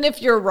 but even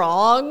if you're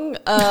wrong,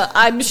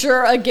 I'm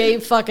sure a gay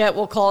fuckette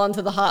will call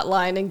into the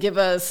hotline and give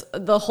us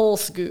the whole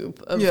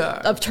scoop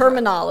of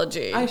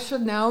terminology. I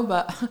should know,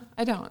 but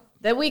I don't.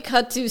 Then we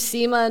cut to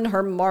Seema and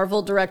her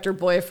Marvel director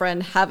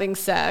boyfriend having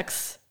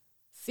sex.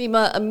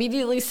 Seema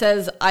immediately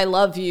says, "I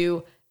love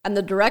you." And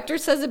the director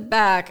says it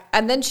back,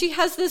 and then she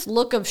has this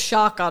look of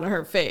shock on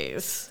her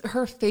face.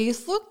 Her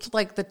face looked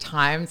like the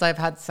times I've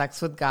had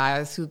sex with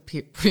guys who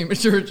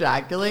premature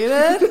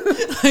ejaculated.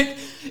 Like,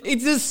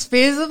 it's this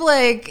face of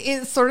like,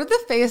 it's sort of the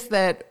face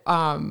that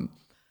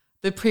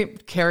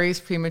Carrie's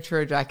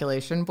premature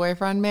ejaculation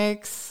boyfriend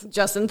makes.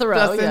 Justin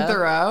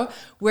Theroux,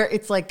 where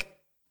it's like,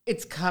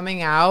 it's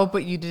coming out,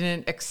 but you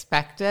didn't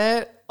expect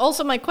it.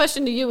 Also, my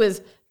question to you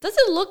is, does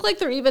it look like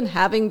they're even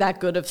having that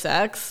good of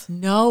sex?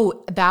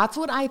 No, that's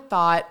what I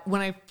thought.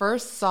 When I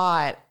first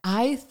saw it,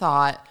 I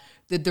thought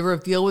that the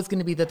reveal was going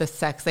to be that the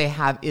sex they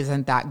have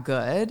isn't that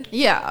good.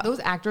 Yeah. Those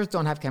actors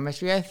don't have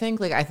chemistry, I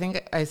think. Like, I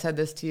think I said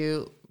this to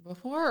you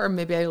before, or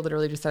maybe I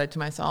literally just said it to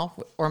myself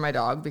or my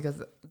dog,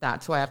 because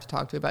that's who I have to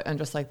talk to about, and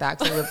just like that,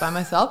 because I live by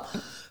myself.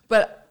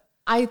 But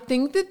I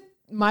think that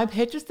my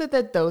pitch is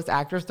that those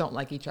actors don't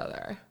like each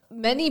other.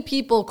 Many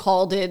people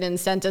called in and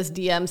sent us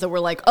DMs that were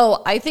like,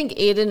 oh, I think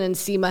Aiden and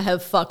Seema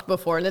have fucked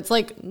before. And it's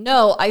like,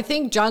 no, I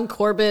think John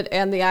Corbett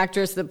and the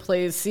actress that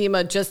plays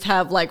Seema just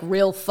have like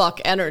real fuck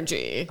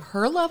energy.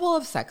 Her level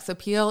of sex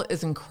appeal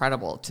is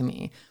incredible to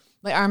me.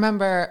 Like, I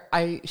remember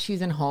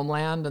she's in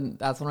Homeland, and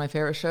that's one of my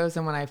favorite shows.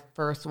 And when I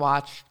first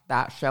watched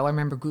that show, I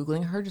remember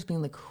Googling her, just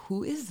being like,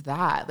 who is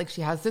that? Like,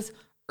 she has this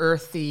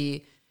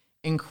earthy,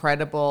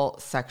 incredible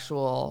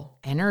sexual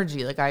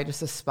energy. Like, I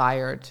just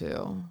aspire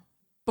to.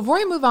 Before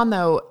I move on,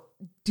 though,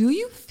 do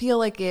you feel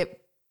like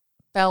it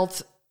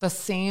felt the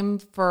same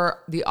for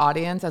the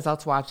audience as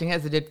us watching it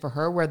as it did for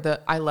her, where the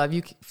I love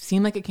you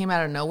seemed like it came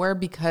out of nowhere?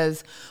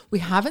 Because we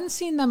haven't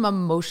seen them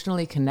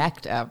emotionally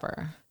connect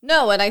ever.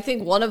 No, and I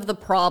think one of the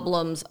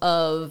problems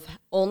of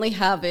only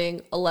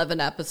having 11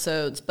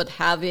 episodes, but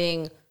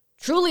having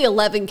truly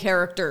 11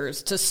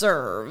 characters to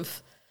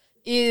serve,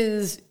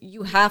 is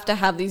you have to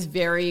have these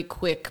very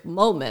quick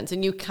moments,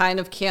 and you kind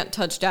of can't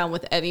touch down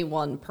with any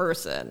one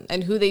person,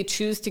 and who they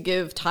choose to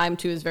give time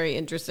to is very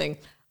interesting.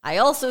 I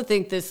also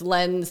think this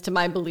lends to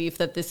my belief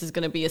that this is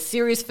going to be a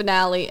series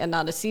finale and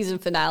not a season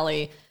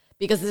finale,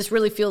 because this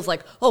really feels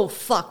like, oh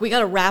fuck, we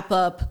got to wrap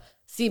up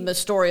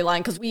Seema's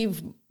storyline because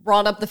we've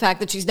brought up the fact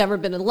that she's never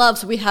been in love,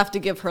 so we have to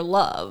give her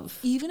love.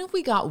 Even if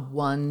we got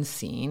one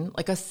scene,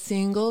 like a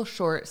single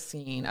short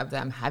scene of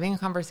them having a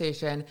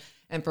conversation,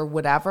 and for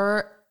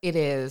whatever it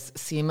is,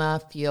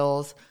 Seema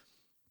feels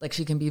like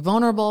she can be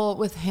vulnerable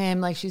with him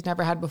like she's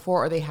never had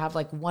before, or they have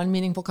like one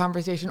meaningful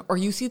conversation, or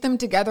you see them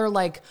together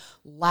like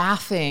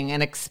laughing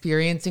and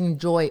experiencing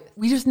joy.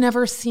 We just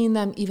never seen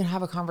them even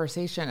have a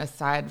conversation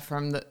aside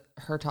from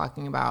her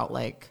talking about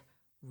like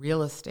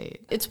real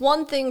estate. It's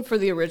one thing for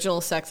the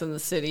original Sex and the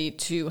City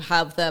to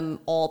have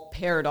them all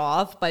paired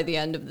off by the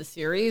end of the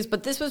series,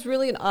 but this was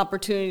really an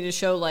opportunity to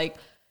show like,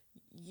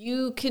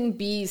 you can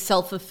be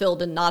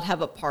self-fulfilled and not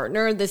have a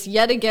partner. This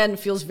yet again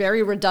feels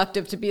very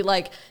reductive to be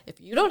like, if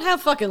you don't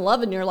have fucking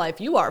love in your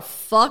life, you are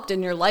fucked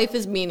and your life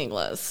is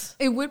meaningless.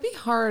 It would be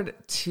hard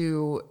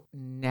to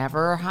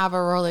never have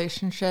a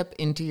relationship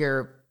into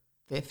your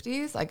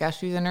 50s. I guess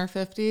she's in her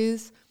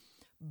 50s.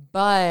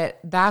 But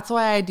that's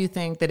why I do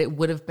think that it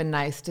would have been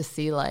nice to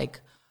see,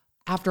 like,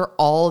 after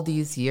all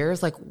these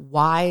years, like,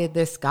 why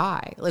this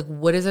guy? Like,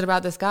 what is it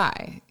about this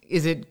guy?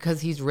 Is it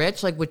because he's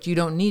rich? Like, which you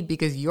don't need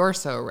because you're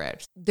so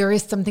rich. There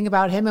is something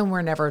about him and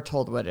we're never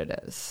told what it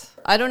is.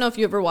 I don't know if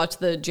you ever watched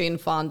the Jane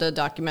Fonda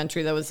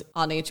documentary that was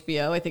on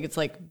HBO. I think it's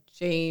like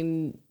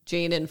Jane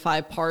in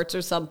 5 parts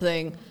or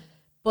something.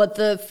 But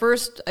the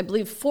first, I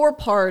believe, 4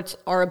 parts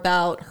are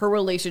about her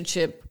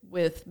relationship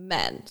with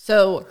men.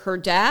 So her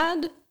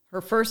dad,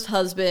 her first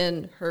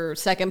husband, her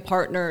second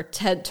partner,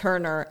 Ted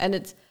Turner, and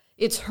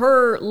it's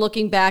her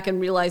looking back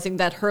and realizing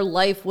that her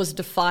life was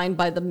defined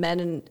by the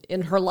men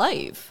in her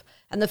life.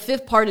 And the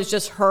 5th part is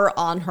just her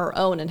on her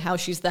own and how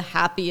she's the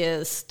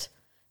happiest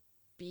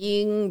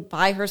being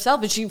by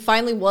herself. And she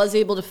finally was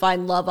able to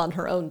find love on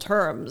her own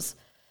terms.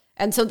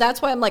 And so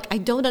that's why I'm like, I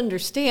don't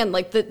understand.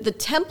 Like, the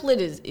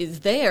template is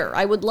there.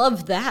 I would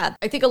love that.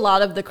 I think a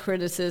lot of the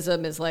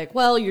criticism is like,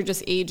 well, you're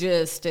just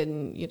ageist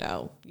and, you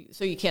know,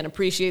 so you can't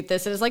appreciate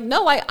this. And it's like,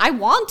 no, I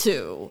want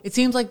to. It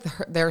seems like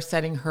they're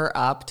setting her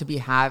up to be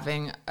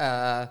having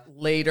a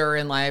later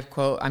in life,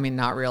 quote, I mean,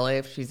 not really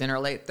if she's in her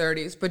late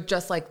 30s, but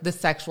just like the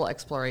sexual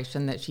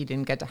exploration that she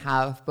didn't get to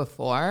have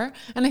before.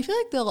 And I feel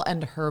like they'll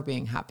end her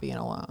being happy and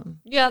alone.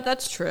 Yeah,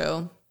 that's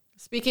true.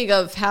 Speaking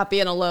of happy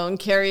and alone,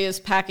 Carrie is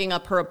packing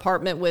up her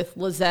apartment with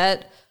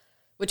Lizette,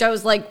 which I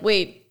was like,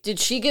 wait, did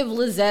she give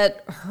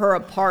Lizette her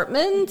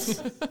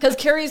apartment? Because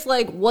Carrie's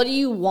like, what do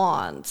you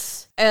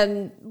want?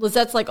 And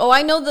Lizette's like, oh,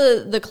 I know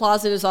the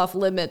closet is off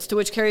limits, to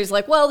which Carrie's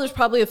like, well, there's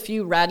probably a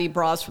few ratty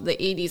bras from the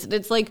 80s. And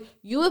it's like,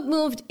 you have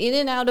moved in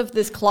and out of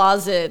this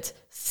closet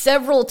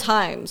several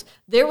times.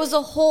 There was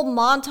a whole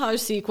montage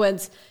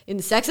sequence in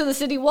Sex and the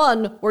City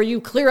 1 where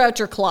you clear out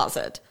your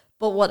closet,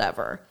 but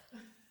whatever.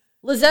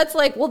 Lizette's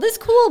like, well, this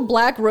cool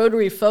black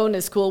rotary phone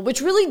is cool,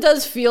 which really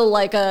does feel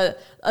like a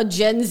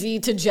Gen Z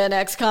to Gen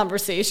X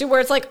conversation where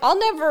it's like, I'll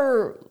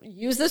never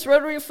use this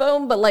rotary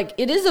phone, but like,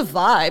 it is a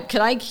vibe.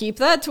 Can I keep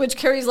that? To which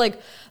Carrie's like,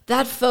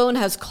 that phone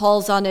has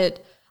calls on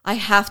it. I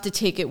have to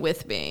take it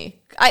with me.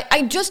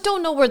 I just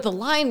don't know where the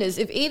line is.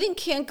 If Aiden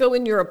can't go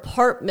in your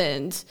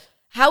apartment,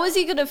 how is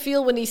he going to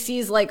feel when he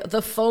sees like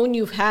the phone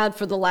you've had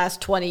for the last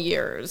 20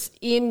 years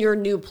in your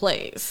new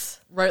place?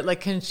 Right,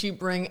 like, can she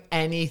bring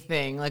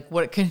anything? Like,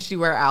 what can she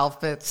wear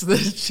outfits that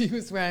she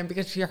was wearing?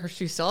 Because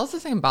she still has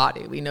the same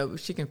body. We know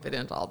she can fit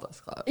into all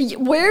those clothes.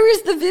 Where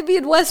is the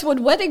Vivienne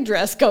Westwood wedding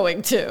dress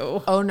going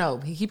to? Oh, no.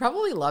 He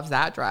probably loves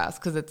that dress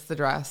because it's the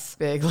dress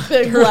big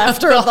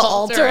left her at the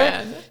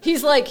altar.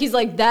 He's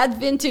like, that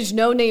vintage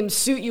no-name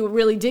suit you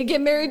really did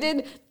get married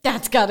in,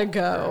 that's got to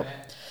go. Right.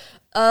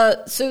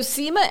 So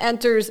Seema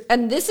enters,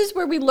 and this is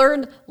where we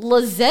learn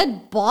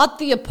Lizette bought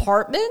the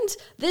apartment.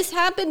 This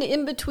happened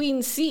in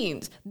between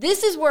scenes.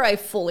 This is where I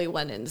fully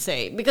went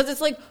insane, because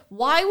it's like,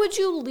 why would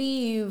you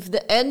leave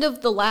the end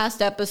of the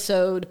last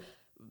episode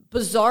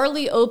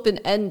bizarrely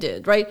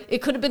open-ended, right?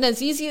 It could have been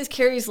as easy as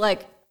Carrie's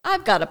like,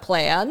 I've got a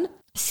plan.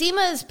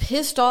 Seema is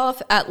pissed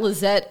off at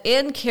Lizette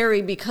and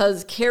Carrie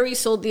because Carrie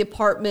sold the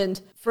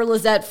apartment for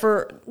Lizette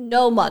for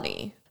no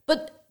money.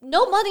 But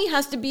no money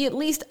has to be at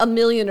least $1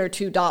 million or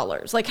 $2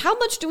 million. Like, how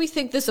much do we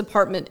think this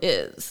apartment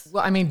is?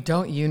 Well, I mean,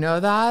 don't you know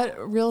that,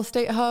 real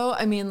estate hoe?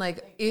 I mean,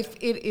 like, if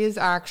it is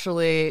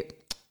actually...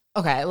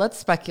 Okay, let's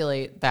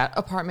speculate that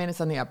apartment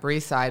is on the Upper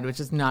East Side, which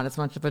is not as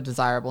much of a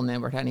desirable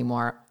neighborhood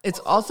anymore. It's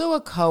also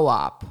a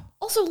co-op.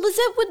 Also,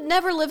 Lizette would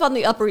never live on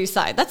the Upper East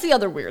Side. That's the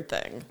other weird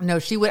thing. No,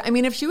 she would. I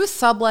mean, if she was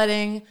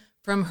subletting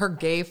from her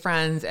gay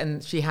friends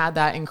and she had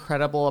that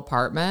incredible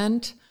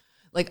apartment...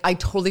 Like, I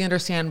totally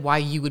understand why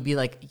you would be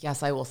like,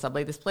 yes, I will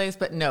sublet this place.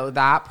 But no,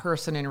 that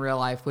person in real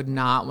life would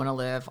not want to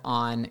live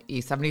on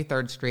East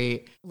 73rd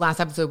Street. Last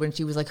episode when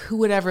she was like, who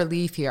would ever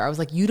leave here? I was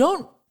like,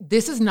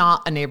 this is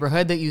not a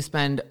neighborhood that you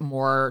spend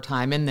more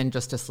time in than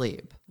just to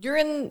sleep. You're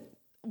in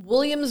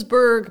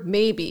Williamsburg,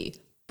 maybe.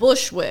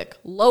 Bushwick,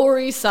 Lower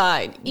East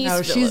Side, East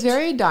No, Village. She's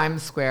very Dime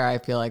Square, I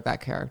feel like,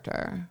 that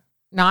character.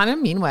 Not in a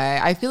mean way.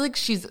 I feel like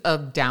she's a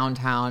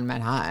downtown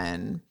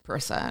Manhattan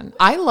person.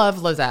 I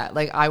love Lizette.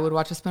 Like, I would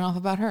watch a spinoff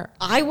about her.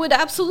 I would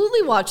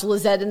absolutely watch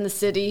Lizette in the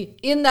city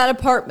in that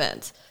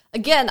apartment.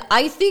 Again,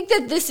 I think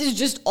that this is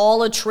just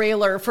all a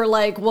trailer for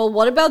like, well,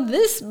 what about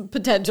this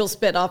potential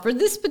spinoff or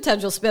this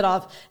potential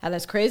spinoff? And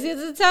as crazy as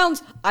it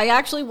sounds, I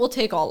actually will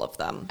take all of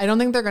them. I don't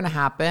think they're going to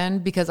happen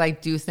because I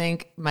do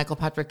think Michael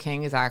Patrick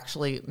King is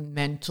actually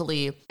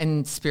mentally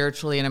and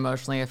spiritually and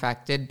emotionally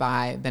affected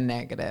by the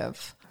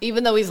negative.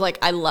 Even though he's like,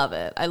 I love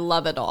it. I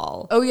love it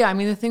all. Oh, yeah. I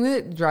mean, the thing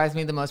that drives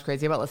me the most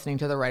crazy about listening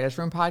to the Writers'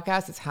 Room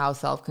podcast is how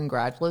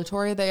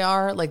self-congratulatory they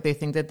are. Like, they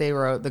think that they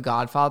wrote The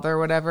Godfather or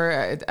whatever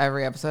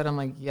every episode. I'm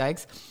like,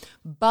 yikes.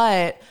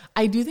 But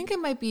I do think it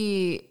might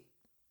be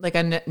like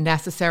a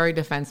necessary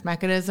defense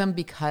mechanism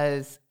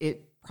because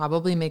it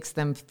probably makes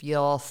them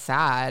feel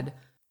sad.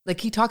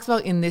 Like, he talks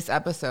about in this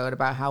episode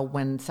about how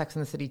when Sex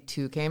and the City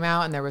 2 came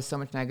out and there was so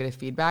much negative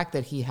feedback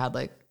that he had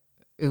like,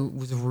 it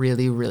was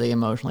really, really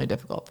emotionally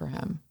difficult for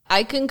him.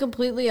 I can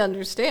completely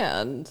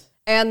understand.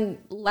 And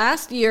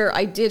last year,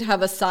 I did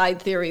have a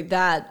side theory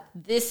that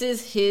this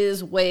is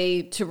his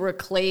way to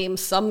reclaim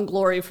some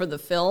glory for the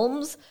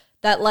films.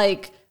 That,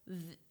 like,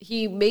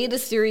 he made a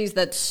series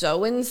that's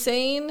so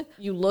insane.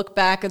 You look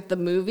back at the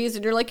movies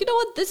and you're like, you know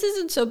what? This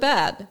isn't so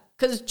bad.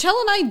 Because Chell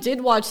and I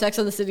did watch Sex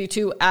and the City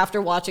 2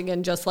 after watching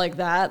And Just Like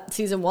That,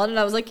 season 1. And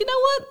I was like, you know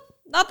what?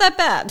 Not that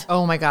bad.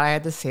 Oh my God, I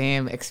had the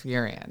same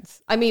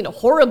experience. I mean,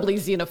 horribly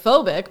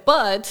xenophobic,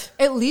 but...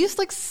 At least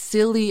like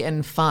silly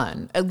and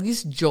fun. At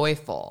least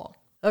joyful.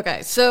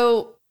 Okay,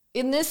 so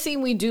in this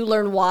scene, we do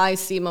learn why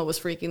Seema was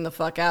freaking the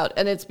fuck out.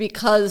 And it's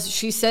because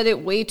she said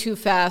it way too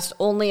fast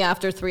only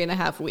after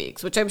 3.5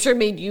 weeks, which I'm sure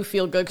made you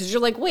feel good because you're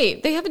like,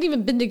 wait, they haven't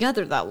even been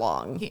together that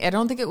long. I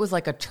don't think it was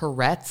like a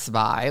Tourette's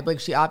vibe.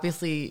 Like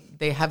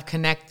they have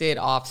connected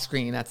off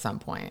screen at some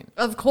point.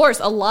 Of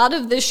course, a lot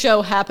of this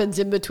show happens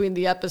in between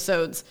the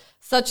episodes,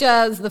 such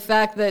as the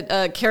fact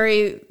that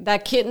Carrie,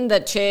 that kitten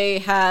that Che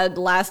had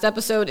last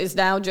episode is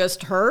now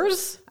just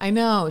hers. I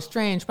know,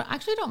 strange, but I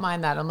actually don't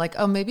mind that. I'm like,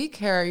 oh, maybe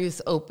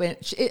Carrie's open.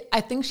 I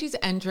think she's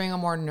entering a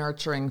more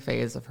nurturing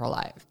phase of her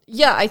life.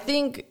 Yeah, I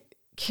think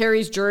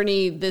Carrie's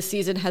journey this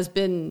season has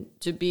been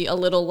to be a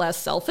little less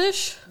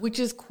selfish. Which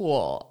is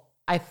cool.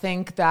 I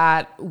think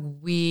that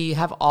we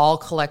have all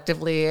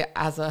collectively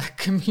as a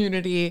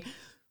community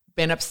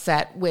been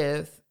upset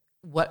with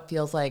what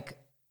feels like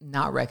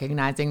not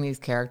recognizing these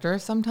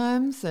characters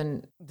sometimes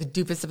and the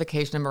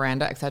doofusification of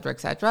Miranda, et cetera,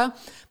 et cetera.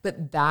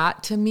 But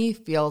that to me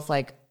feels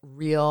like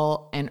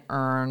real and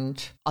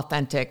earned,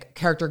 authentic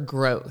character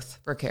growth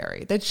for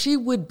Carrie, that she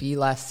would be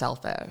less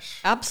selfish.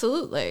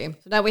 Absolutely.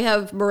 So now we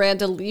have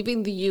Miranda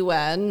leaving the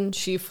UN.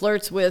 She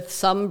flirts with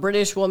some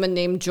British woman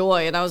named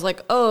Joy. And I was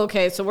like, oh,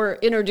 okay, so we're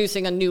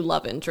introducing a new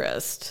love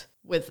interest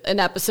with an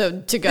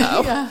episode to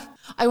go. Yeah.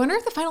 I wonder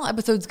if the final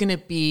episode's going to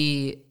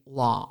be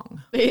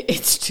long.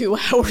 It's 2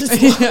 hours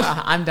long.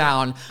 Yeah, I'm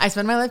down. I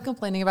spend my life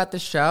complaining about the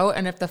show,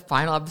 and if the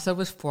final episode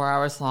was 4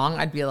 hours long,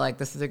 I'd be like,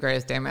 this is the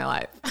greatest day of my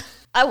life.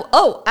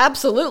 Oh,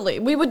 absolutely.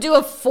 We would do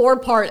a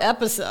 4-part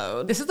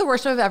episode. This is the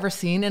worst show I've ever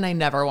seen, and I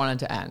never wanted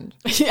to end.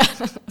 Yeah.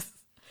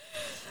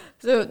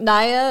 So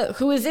Naya,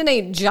 who is in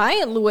a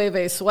giant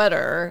Loewe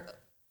sweater,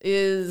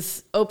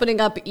 is opening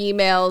up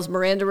emails.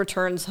 Miranda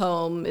returns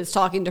home, is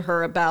talking to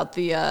her about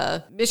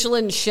the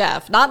Michelin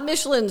chef, not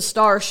Michelin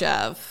star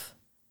chef,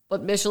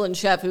 but Michelin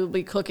chef who will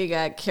be cooking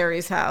at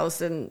Carrie's house.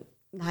 And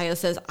Naya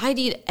says, I'd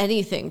eat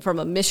anything from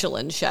a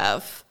Michelin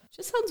chef.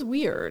 Just sounds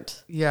weird.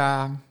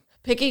 Yeah.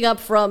 Picking up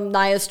from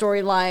Naya's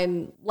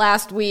storyline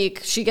last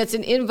week, she gets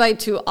an invite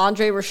to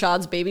Andre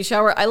Rashad's baby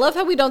shower. I love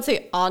how we don't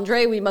say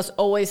Andre. We must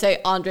always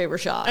say Andre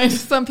Rashad. And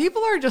some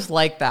people are just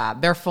like that.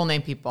 They're full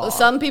name people.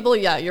 Some people,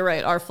 yeah, you're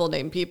right, are full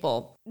name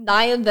people.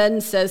 Naya then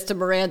says to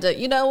Miranda,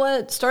 you know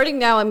what? Starting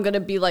now, I'm going to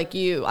be like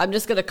you. I'm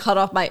just going to cut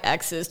off my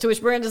exes. To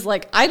which Miranda's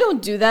like, I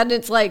don't do that. And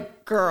it's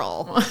like,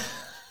 girl,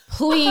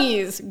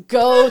 please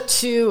go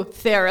to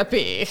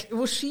therapy.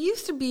 Well, she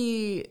used to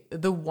be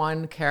the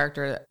one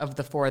character of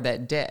the 4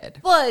 that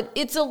did. But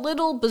it's a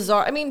little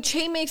bizarre. I mean,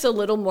 Che makes a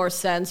little more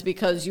sense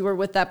because you were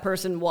with that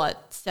person,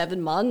 7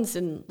 months?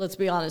 And let's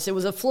be honest, it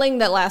was a fling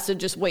that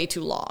lasted just way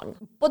too long.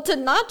 But to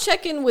not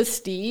check in with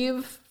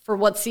Steve for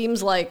what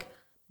seems like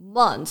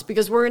months,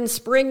 because we're in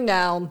spring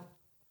now,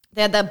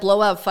 they had that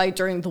blowout fight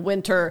during the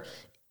winter,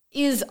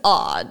 is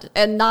odd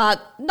and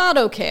not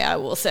okay, I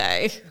will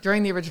say.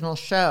 During the original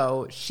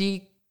show,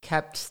 she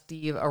kept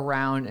Steve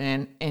around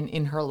and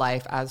in her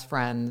life as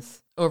friends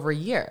over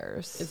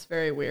years. It's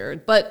very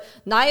weird. But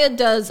Naya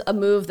does a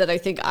move that I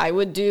think I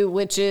would do,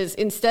 which is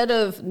instead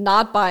of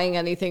not buying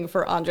anything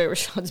for Andre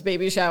Rashad's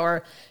baby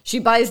shower, she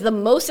buys the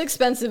most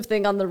expensive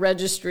thing on the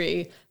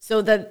registry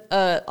so that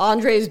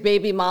Andre's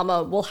baby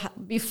mama will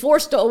be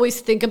forced to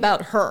always think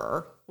about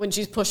her when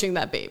she's pushing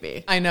that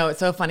baby. I know, it's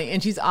so funny.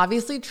 And she's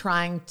obviously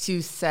trying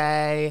to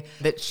say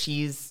that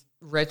she's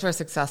rich or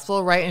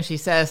successful, right? And she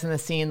says in the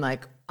scene,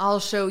 like,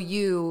 I'll show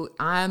you,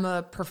 I'm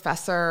a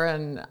professor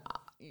and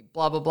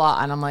blah, blah,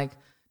 blah. And I'm like,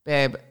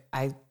 babe,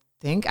 I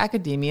think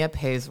academia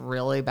pays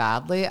really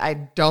badly. I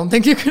don't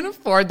think you can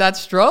afford that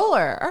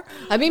stroller.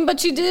 I mean, but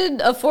she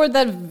did afford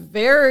that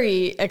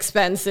very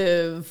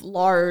expensive,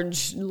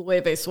 large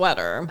Loewe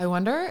sweater. I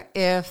wonder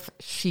if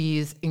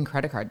she's in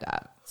credit card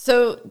debt.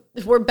 So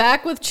we're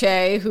back with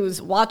Che,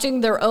 who's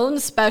watching their own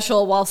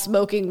special while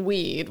smoking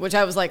weed, which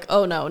I was like,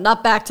 oh no,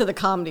 not back to the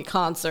comedy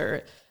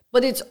concert.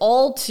 But it's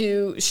all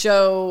to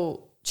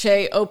show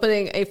Che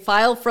opening a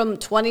file from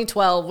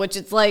 2012, which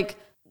it's like,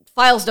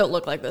 files don't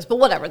look like this, but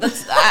whatever.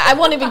 I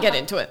won't even get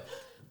into it.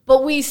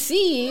 But we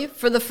see,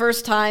 for the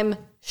first time,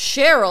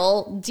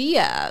 Cheryl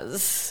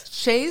Diaz.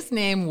 Che's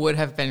name would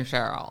have been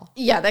Cheryl.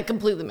 Yeah, that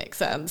completely makes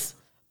sense.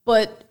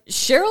 But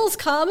Cheryl's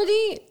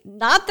comedy,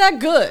 not that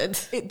good.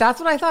 That's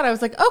what I thought. I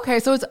was like,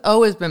 okay, so it's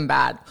always been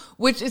bad,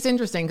 which is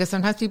interesting because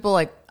sometimes people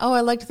like, oh,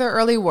 I liked their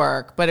early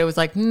work. But it was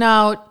like,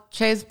 no,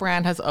 Che's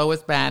brand has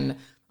always been,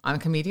 I'm a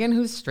comedian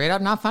who's straight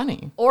up not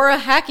funny. Or a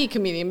hacky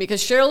comedian,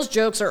 because Cheryl's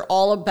jokes are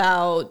all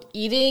about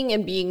eating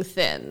and being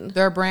thin.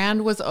 Their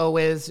brand was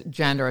always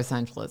gender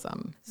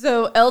essentialism.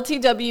 So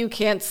LTW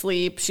can't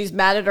sleep. She's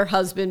mad at her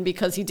husband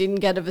because he didn't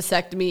get a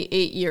vasectomy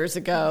 8 years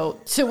ago.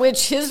 To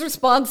which his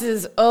response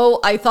is, oh,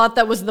 I thought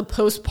that was the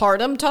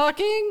postpartum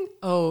talking.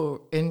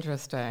 Oh,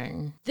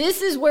 interesting.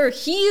 This is where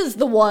he is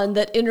the one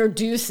that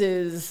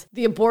introduces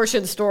the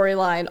abortion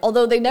storyline,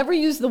 although they never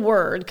use the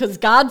word, because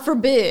God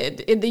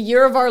forbid, in the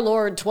year of our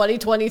Lord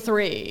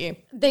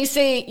 2023, they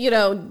say,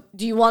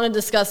 do you want to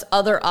discuss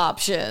other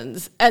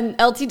options? And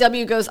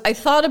LTW goes, I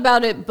thought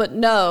about it, but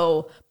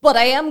no. But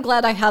I am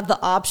glad I have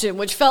the option,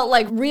 which felt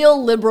like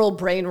real liberal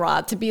brain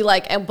rot to be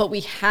like, but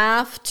we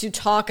have to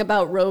talk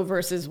about Roe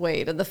versus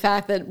Wade and the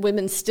fact that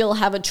women still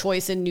have a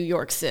choice in New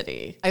York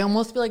City. I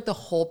almost feel like the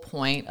whole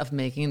point of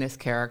making this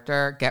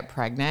character get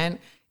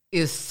pregnant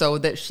is so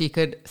that she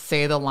could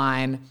say the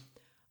line,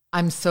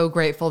 I'm so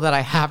grateful that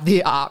I have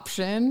the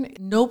option.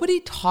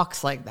 Nobody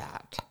talks like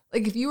that.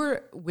 Like if you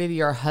were with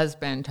your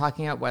husband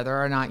talking about whether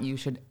or not you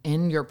should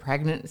end your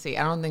pregnancy,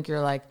 I don't think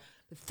you're like,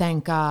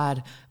 thank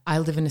God I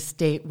live in a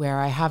state where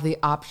I have the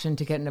option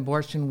to get an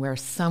abortion where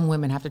some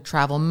women have to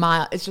travel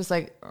miles. It's just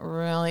like,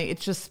 really?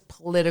 It's just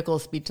political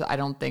speech that I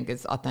don't think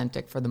is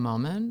authentic for the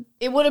moment.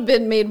 It would have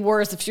been made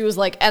worse if she was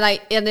like, and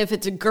if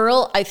it's a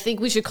girl, I think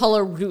we should call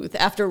her Ruth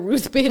after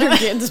Ruth Bader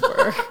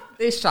Ginsburg.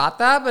 They shot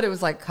that, but it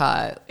was like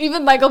cut.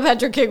 Even Michael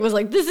Patrick King was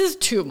like, this is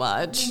too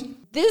much.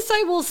 This,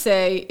 I will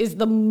say, is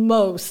the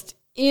most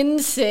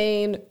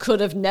insane,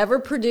 could have never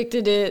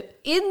predicted it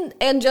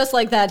and just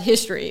like that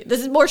history. This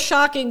is more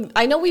shocking.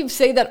 I know we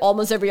say that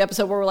almost every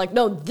episode where we're like,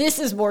 no, this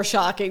is more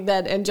shocking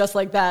than and just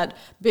like that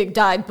Big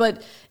died.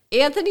 But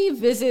Anthony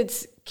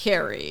visits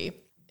Carrie.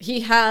 He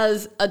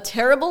has a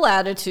terrible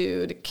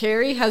attitude.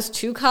 Carrie has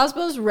 2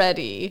 Cosmos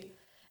ready.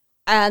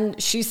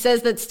 And she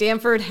says that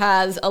Stanford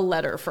has a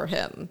letter for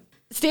him.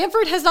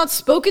 Stanford has not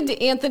spoken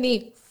to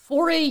Anthony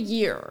for a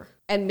year.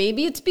 And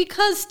maybe it's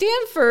because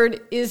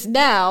Stanford is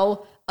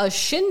now a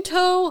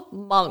Shinto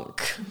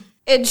monk.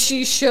 And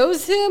she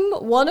shows him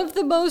one of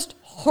the most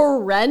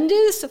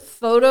horrendous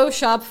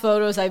Photoshop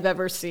photos I've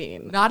ever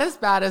seen. Not as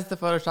bad as the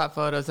Photoshop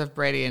photos of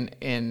Brady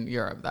in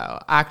Europe, though.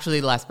 Actually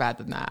less bad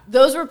than that.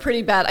 Those were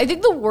pretty bad. I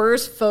think the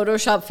worst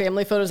Photoshop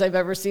family photos I've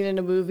ever seen in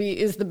a movie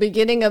is the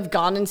beginning of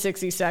Gone in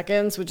 60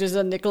 Seconds, which is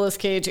a Nicolas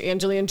Cage,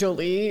 Angelina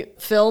Jolie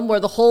film where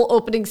the whole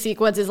opening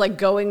sequence is like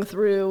going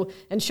through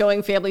and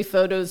showing family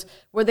photos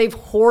where they've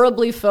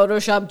horribly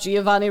Photoshopped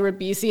Giovanni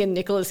Ribisi and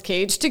Nicolas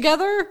Cage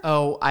together.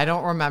 Oh, I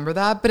don't remember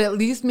that, but at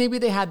least maybe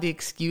they had the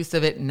excuse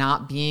of it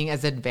not being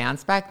as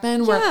advanced back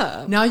then,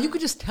 where now you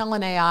could just tell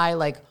an AI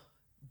like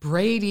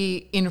Brady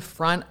in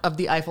front of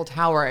the Eiffel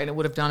Tower and it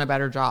would have done a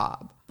better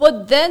job.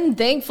 But then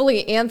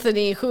thankfully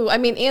Anthony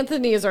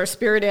is our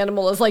spirit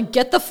animal, is like,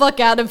 get the fuck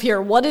out of here.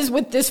 What is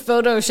with this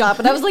Photoshop?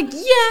 And I was like,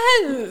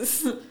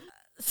 yes.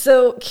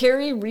 So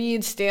Carrie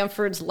reads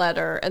Stanford's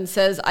letter and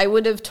says, I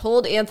would have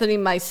told Anthony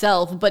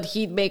myself, but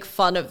he'd make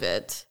fun of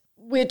it,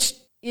 which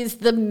is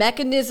the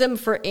mechanism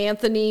for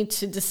Anthony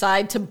to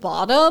decide to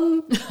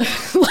bottom.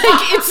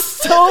 Like, it's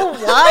so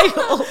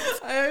wild.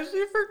 I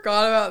actually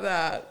forgot about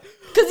that.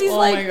 Because he's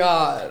like, oh my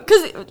God.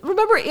 Because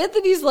remember,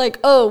 Anthony's like,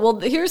 oh, well,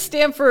 here's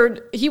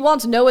Stanford. He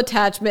wants no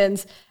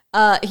attachments.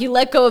 He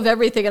let go of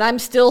everything, and I'm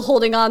still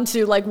holding on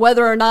to, like,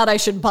 whether or not I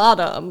should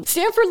bottom.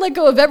 Stanford let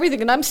go of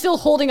everything, and I'm still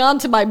holding on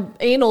to my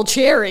anal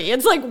cherry.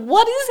 It's like,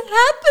 what is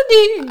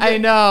happening? I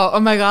know. Oh,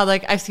 my God.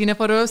 Like, I've seen a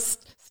photo of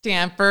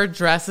Stanford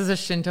dressed as a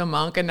Shinto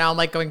monk, and now I'm,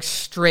 like, going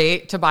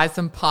straight to buy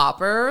some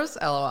poppers.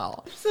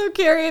 LOL. So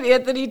Carrie and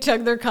Anthony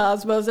chug their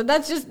Cosmos, and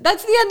that's the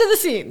end of the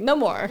scene. No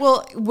more.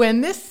 Well,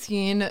 when this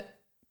scene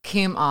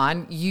came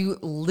on, you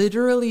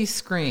literally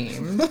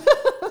screamed.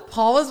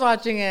 Paul was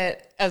watching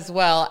it as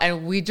well,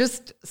 and we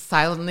just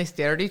silently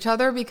stared at each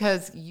other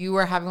because you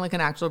were having like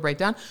an actual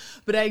breakdown.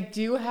 But I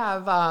do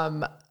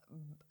have,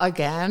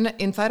 again,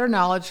 insider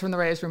knowledge from the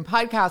Writers' Room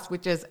podcast,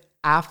 which is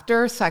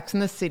after Sex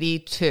and the City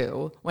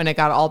 2, when it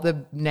got all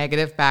the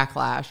negative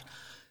backlash,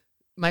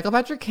 Michael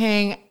Patrick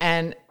King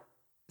and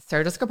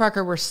Sarah Jessica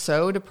Parker were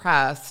so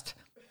depressed,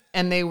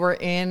 and they were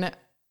in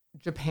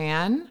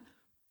Japan,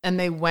 and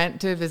they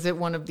went to visit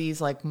one of these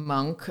like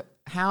monk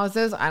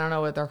houses. I don't know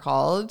what they're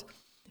called.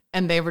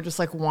 And they were just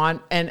like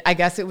and I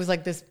guess it was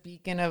like this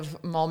beacon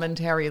of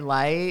momentary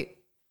light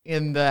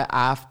in the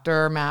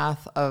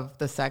aftermath of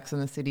the Sex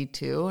and the City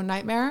 2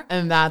 nightmare.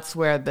 And that's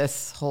where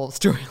this whole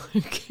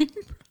storyline came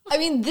from. I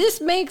mean, this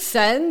makes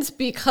sense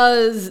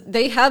because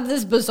they have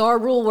this bizarre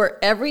rule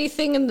where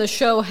everything in the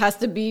show has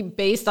to be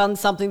based on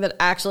something that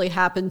actually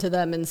happened to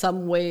them in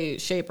some way,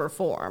 shape, or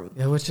form.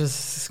 Yeah, which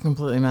is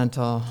completely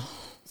mental.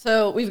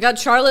 So we've got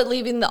Charlotte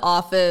leaving the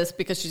office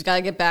because she's got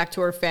to get back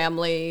to her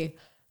family.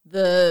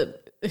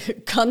 The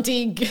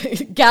cunty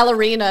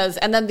gallerinas,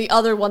 and then the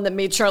other one that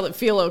made Charlotte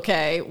feel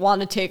okay,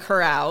 want to take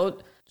her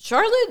out.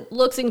 Charlotte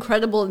looks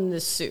incredible in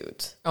this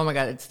suit. Oh my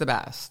God, it's the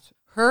best.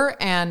 Her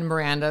and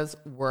Miranda's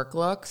work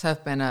looks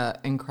have been an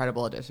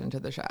incredible addition to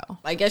the show.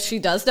 I guess she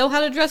does know how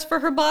to dress for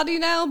her body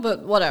now,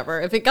 but whatever.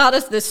 If it got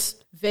us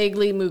this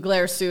vaguely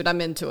Mugler suit.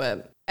 I'm into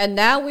it. And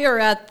now we are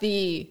at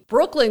the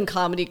Brooklyn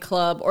Comedy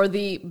Club, or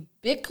the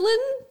Bicklin,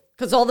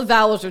 because all the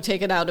vowels are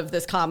taken out of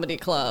this comedy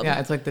club. Yeah,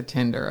 it's like the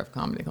Tinder of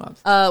comedy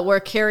clubs. Where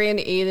Carrie and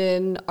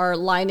Aiden are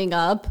lining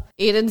up.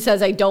 Aiden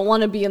says, I don't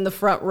want to be in the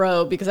front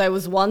row because I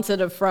was once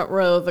at a front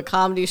row of a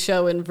comedy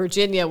show in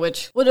Virginia,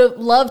 which would have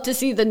loved to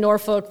see the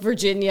Norfolk,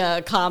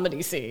 Virginia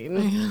comedy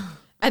scene.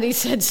 And he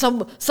said,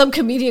 some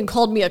comedian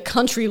called me a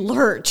country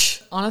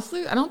lurch.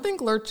 Honestly, I don't think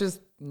lurch is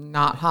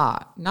not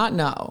hot. Not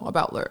know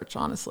about lurch,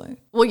 honestly.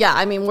 Well, yeah,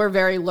 I mean, we're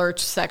very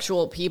lurch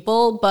sexual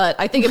people, but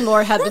I think it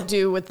more had to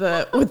do with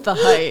the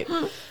height.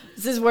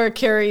 This is where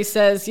Carrie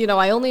says,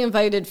 I only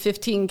invited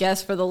 15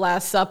 guests for the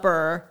Last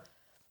Supper.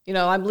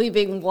 I'm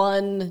leaving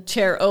one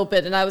chair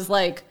open. And I was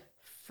like,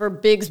 for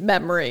Big's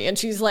memory. And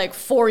she's like,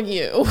 for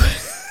you.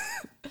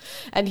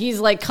 And he's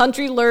like,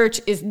 country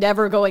lurch is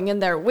never going in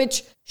there,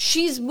 which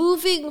she's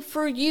moving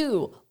for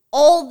you.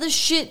 All the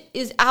shit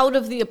is out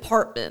of the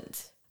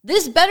apartment.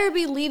 This better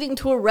be leading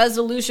to a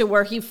resolution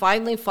where he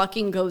finally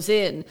fucking goes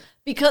in,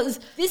 because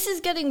this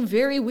is getting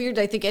very weird.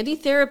 I think any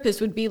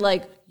therapist would be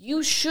like,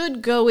 you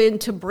should go in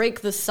to break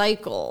the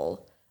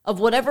cycle of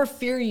whatever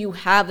fear you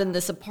have in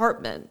this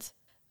apartment.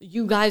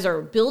 You guys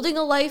are building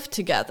a life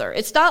together.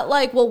 It's not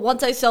like, well,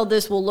 once I sell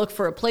this, we'll look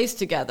for a place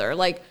together.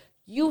 Like,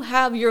 you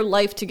have your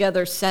life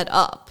together set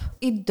up.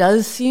 It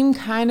does seem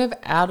kind of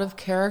out of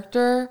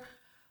character.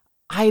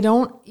 I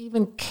don't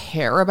even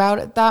care about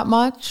it that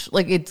much.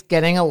 Like, it's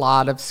getting a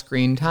lot of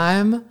screen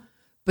time.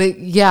 But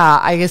yeah,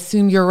 I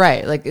assume you're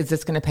right. Like, is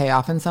this going to pay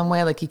off in some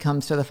way? Like, he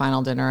comes to the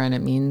final dinner and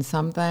it means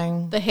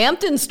something? The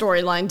Hampton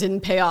storyline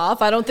didn't pay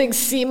off. I don't think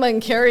Seema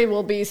and Carrie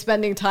will be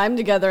spending time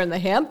together in the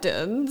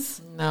Hamptons.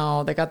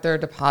 No, they got their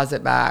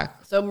deposit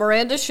back. So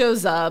Miranda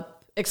shows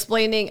up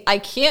explaining, I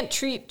can't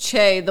treat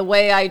Che the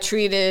way I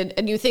treated,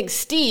 and you think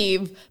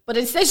Steve, but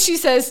instead she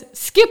says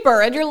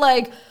Skipper, and you're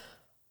like,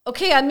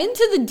 okay, I'm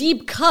into the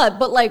deep cut,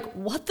 but like,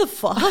 what the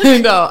fuck?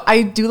 No,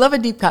 I do love a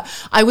deep cut.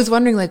 I was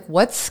wondering, like,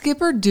 what's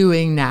Skipper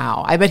doing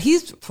now? I bet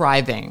he's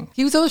thriving.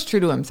 He was always true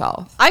to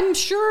himself. I'm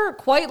sure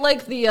quite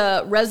like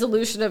the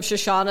resolution of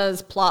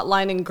Shoshana's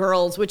plotline in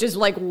Girls, which is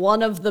like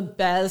one of the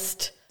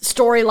best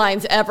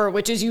storylines ever,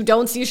 which is you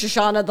don't see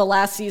Shoshana the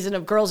last season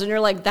of Girls, and you're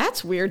like,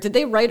 that's weird. Did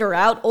they write her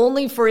out?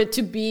 Only for it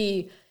to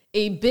be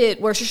a bit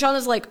where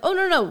Shoshana's like, oh,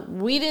 no,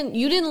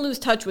 you didn't lose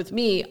touch with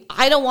me.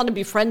 I don't want to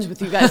be friends with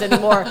you guys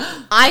anymore.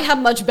 I have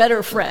much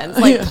better friends.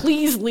 Like,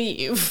 please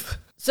leave.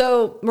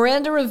 So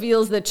Miranda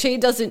reveals that Che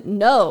doesn't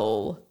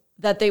know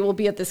that they will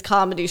be at this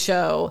comedy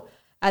show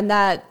and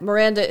that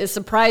Miranda is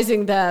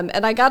surprising them.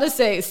 And I gotta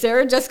say,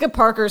 Sarah Jessica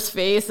Parker's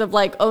face of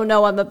like, oh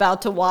no, I'm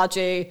about to watch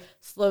a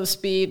slow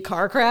speed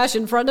car crash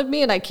in front of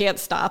me and I can't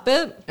stop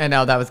it. I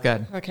know, that was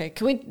good. Okay,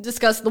 can we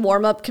discuss the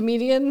warm-up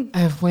comedian?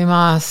 If we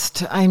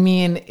must. I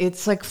mean,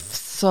 it's like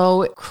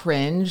so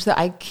cringe that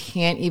I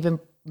can't even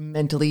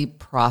mentally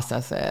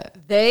process it.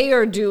 They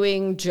are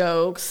doing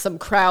jokes, some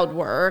crowd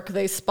work.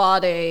 They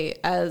spot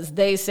as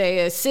they say,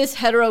 a cis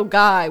hetero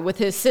guy with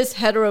his cis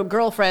hetero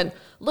girlfriend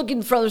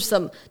looking for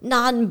some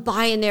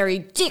non-binary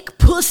dick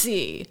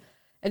pussy.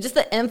 And just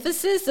the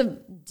emphasis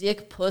of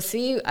dick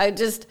pussy,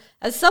 as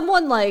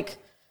someone like,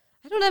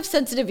 I don't have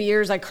sensitive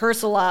ears, I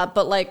curse a lot,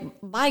 but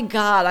like, my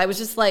God, I was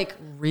just like,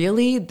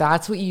 really?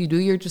 That's what you do?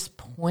 You're just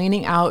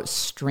pointing out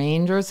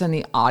strangers in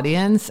the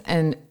audience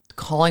and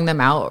calling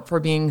them out for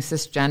being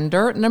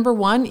cisgender? Number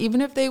one, even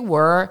if they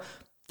were,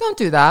 don't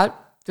do that.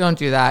 Don't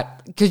do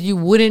that. Because you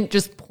wouldn't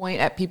just point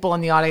at people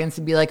in the audience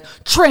and be like,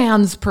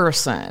 trans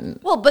person.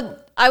 Well,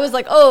 but I was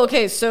like, oh,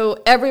 okay,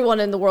 so everyone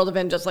in the world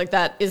of Just Like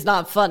That is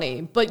not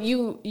funny. But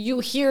you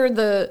hear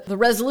the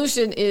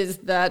resolution is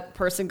that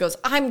person goes,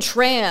 I'm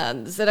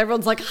trans. And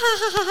everyone's like, ha,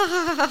 ha, ha,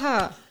 ha, ha,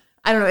 ha.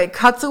 I don't know. It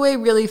cuts away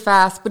really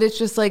fast, but it's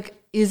just like,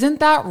 isn't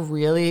that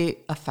really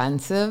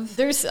offensive?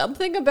 There's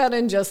something about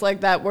In Just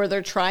Like That where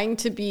they're trying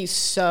to be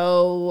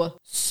so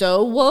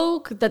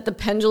woke that the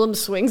pendulum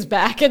swings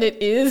back and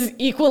it is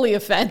equally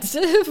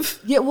offensive.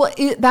 Yeah, well,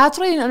 that's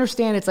what I didn't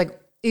understand. It's like,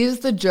 is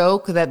the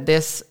joke that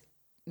this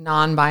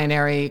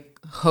non-binary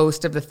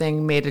host of the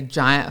thing made a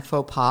giant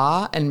faux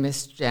pas and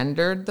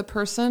misgendered the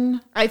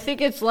person? I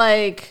think it's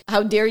like,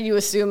 how dare you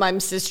assume I'm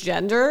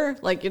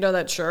cisgender? Like, you know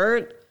that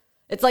shirt?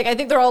 It's like, I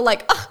think they're all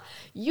like,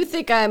 you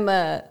think I'm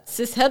a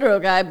cis hetero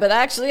guy, but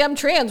actually I'm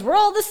trans. We're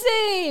all the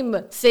same.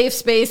 Safe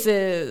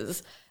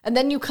spaces. And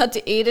then you cut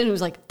to Aiden,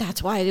 who's like,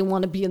 that's why I didn't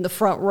want to be in the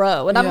front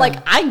row. And I'm like,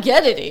 I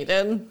get it,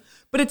 Aiden.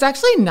 But it's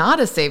actually not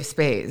a safe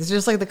space. It's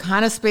just like the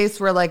kind of space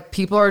where like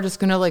people are just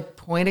going to like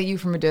point at you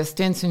from a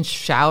distance and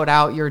shout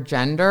out your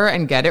gender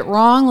and get it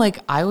wrong. Like,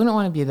 I wouldn't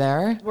want to be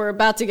there. We're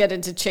about to get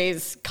into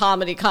Che's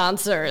comedy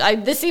concert.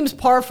 This seems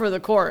par for the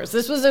course.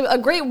 This was a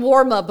great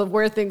warm up of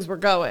where things were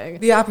going.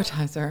 The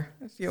appetizer,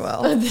 if you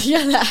will.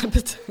 Yeah, the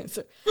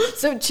appetizer.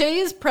 So Che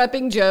is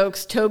prepping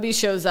jokes. Toby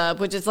shows up,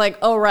 which is like,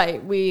 oh,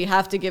 right, we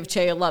have to give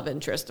Che a love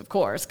interest, of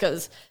course,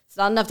 because it's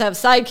not enough to have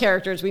side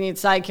characters. We need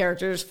side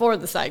characters for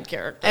the side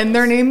characters. And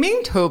their name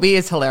being Toby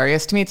is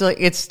hilarious to me.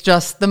 It's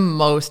just the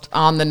most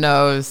on the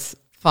nose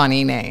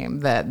funny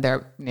name that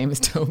their name is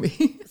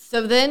Toby.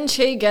 So then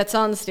Che gets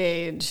on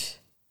stage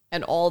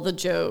and all the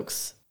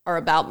jokes are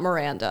about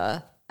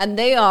Miranda, and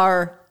they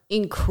are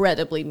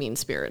incredibly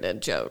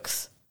mean-spirited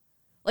jokes.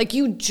 Like,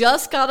 you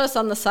just got us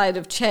on the side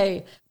of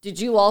Che. Did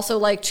you also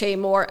like Che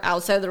more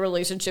outside the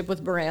relationship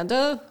with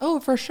Miranda? Oh,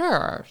 for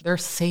sure. They're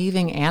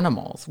saving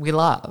animals we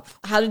love.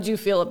 How did you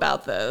feel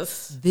about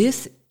this?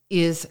 This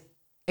is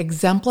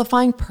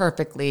exemplifying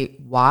perfectly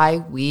why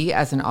we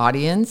as an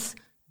audience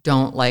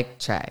don't like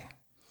Che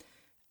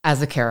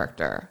as a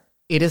character.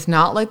 It is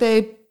not like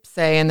they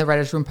say in the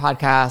Writers' Room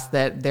podcast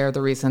that they're the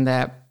reason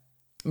that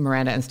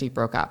Miranda and Steve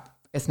broke up.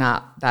 It's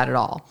not that at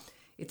all.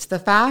 It's the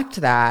fact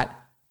that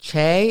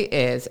Che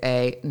is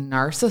a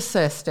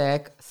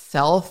narcissistic,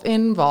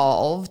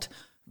 self-involved,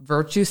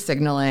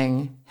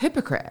 virtue-signaling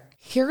hypocrite.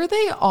 Here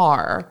they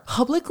are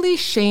publicly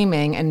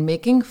shaming and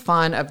making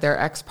fun of their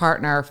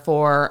ex-partner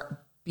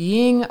for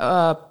being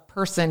a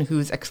person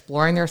who's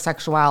exploring their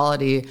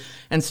sexuality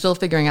and still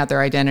figuring out their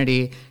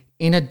identity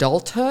in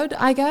adulthood,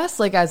 I guess,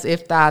 like as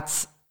if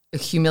that's a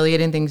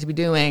humiliating thing to be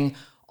doing.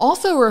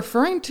 Also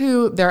referring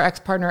to their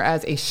ex-partner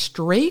as a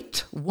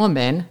straight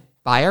woman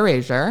by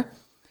erasure.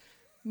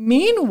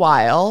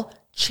 Meanwhile,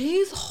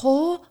 Che's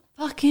whole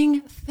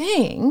thing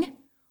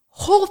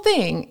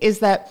is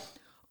that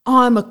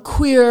I'm a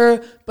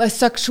queer,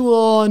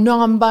 bisexual,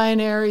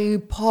 non-binary,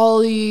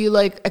 poly,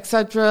 like,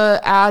 etc.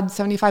 Add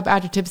 75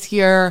 adjectives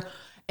here.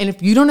 And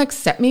if you don't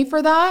accept me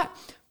for that,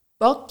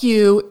 fuck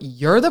you.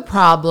 You're the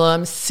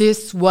problem.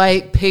 Cis,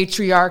 white,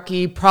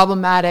 patriarchy,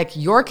 problematic.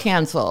 You're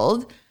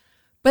canceled.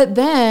 But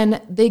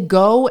then they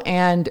go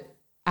and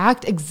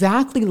act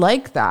exactly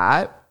like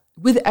that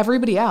with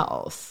everybody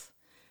else.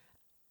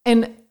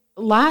 And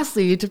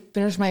lastly, to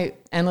finish my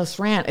endless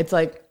rant, it's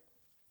like,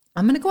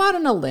 I'm going to go out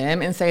on a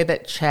limb and say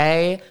that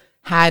Che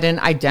hadn't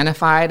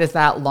identified as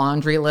that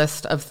laundry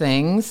list of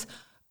things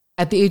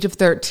at the age of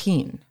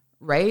 13,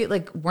 right?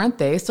 Like, weren't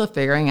they still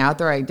figuring out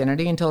their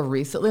identity until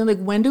recently? Like,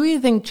 when do we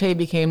think Che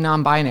became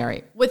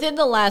non-binary? Within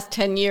the last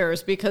 10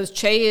 years, because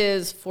Che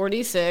is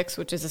 46,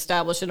 which is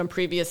established in a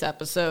previous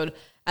episode,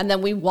 and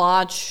then we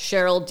watch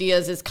Cheryl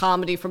Diaz's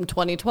comedy from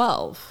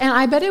 2012. And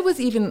I bet it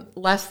was even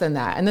less than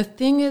that. And the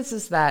thing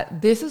is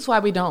that this is why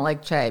we don't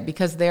like Che,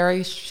 because they're a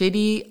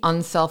shitty,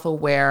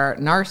 unself-aware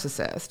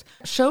narcissist.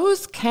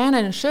 Shows can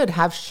and should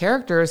have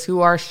characters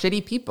who are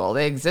shitty people.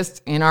 They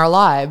exist in our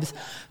lives.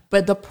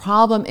 But the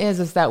problem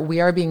is that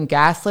we are being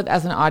gaslit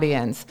as an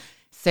audience,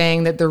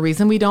 saying that the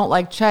reason we don't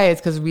like Che is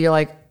because we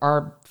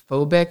are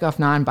phobic of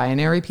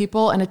non-binary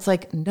people. And it's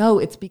like, no,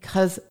 it's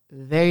because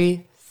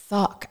they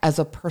suck as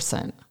a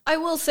person. I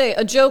will say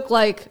a joke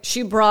like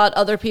she brought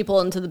other people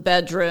into the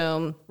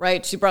bedroom,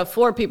 right? She brought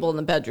 4 people in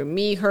the bedroom,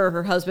 me,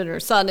 her husband, her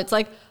son. It's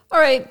like,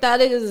 all right,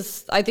 that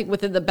is, I think,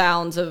 within the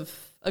bounds of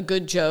a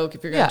good joke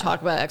if you're going to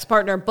talk about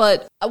ex-partner.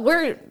 But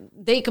where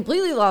they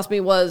completely lost me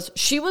was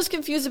she was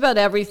confused about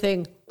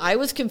everything. I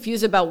was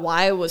confused about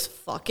why I was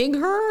fucking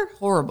her.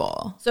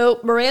 Horrible. So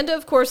Miranda,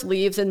 of course,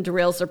 leaves and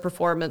derails their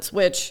performance,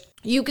 which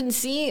you can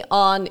see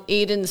on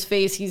Aiden's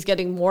face. He's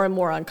getting more and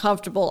more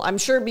uncomfortable. I'm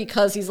sure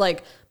because he's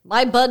like,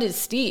 my bud is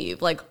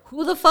Steve. Like,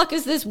 who the fuck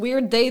is this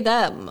weird they,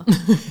 them?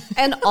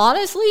 And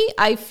honestly,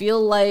 I feel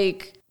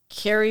like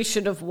Carrie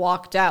should have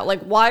walked out.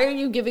 Like, why are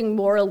you giving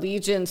more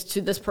allegiance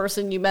to this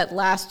person you met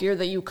last year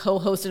that you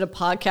co-hosted a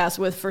podcast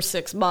with for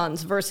 6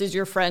 months versus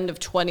your friend of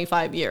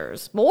 25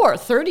 years? More,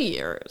 30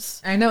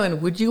 years. I know,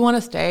 and would you want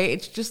to stay?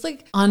 It's just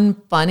like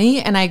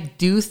unfunny. And I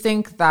do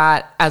think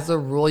that as a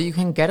rule, you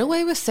can get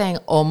away with saying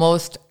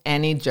almost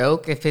any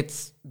joke if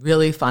it's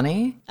really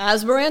funny.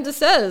 As Miranda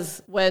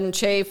says, when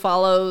Che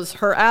follows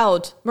her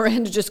out,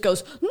 Miranda just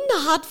goes,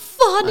 not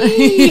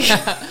funny.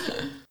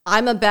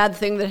 I'm a bad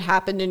thing that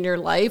happened in your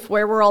life.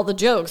 Where were all the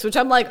jokes? Which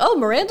I'm like, oh,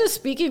 Miranda's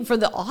speaking for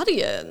the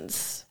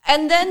audience.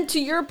 And then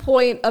to your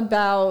point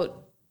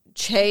about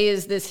Che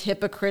is this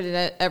hypocrite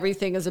and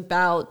everything is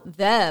about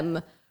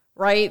them,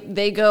 right?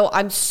 They go,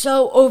 I'm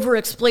so over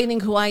explaining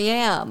who I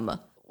am.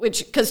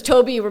 Which, because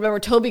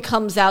Toby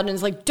comes out and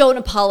is like, don't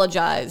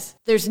apologize.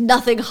 There's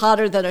nothing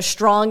hotter than a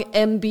strong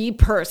MB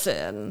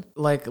person.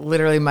 Like,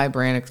 literally, my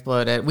brain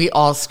exploded. We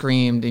all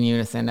screamed in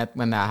unison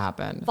when that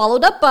happened.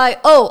 Followed up by,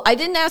 oh, I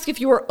didn't ask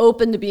if you were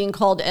open to being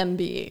called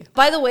MB.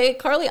 By the way,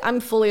 Carly, I'm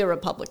fully a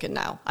Republican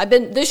now.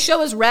 this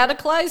show has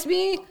radicalized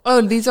me. Oh,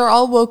 these are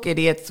all woke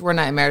idiots. We're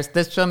nightmares.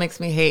 This show makes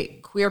me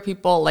hate queer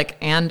people, like,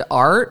 and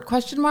art, ?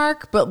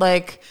 But,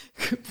 like,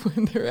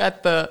 when they're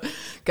at the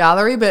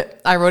gallery.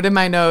 But I wrote in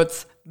my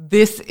notes,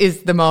 this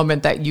is the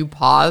moment that you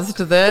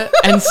paused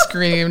and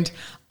screamed,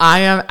 I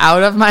am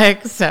out of my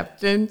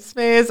acceptance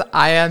phase.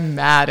 I am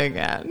mad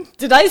again.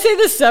 Did I say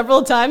this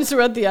several times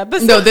throughout the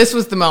episode? No, this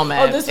was the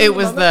moment. It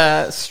was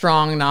the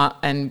strong,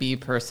 not NB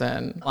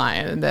person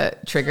line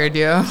that triggered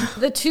you.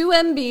 The 2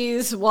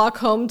 MBs walk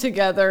home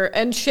together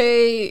and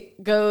Che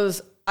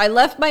goes, I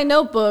left my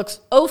notebooks.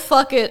 Oh,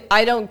 fuck it.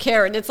 I don't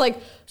care. And it's like,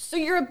 so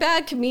you're a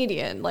bad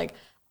comedian. Like,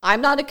 I'm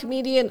not a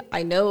comedian.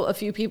 I know a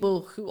few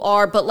people who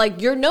are, but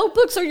like your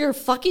notebooks are your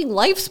fucking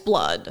life's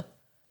blood.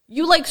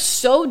 You like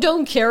so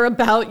don't care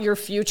about your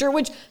future,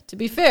 which to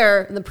be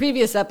fair, in the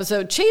previous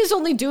episode, Che is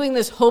only doing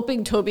this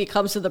hoping Toby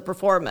comes to the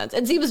performance.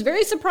 And he was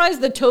very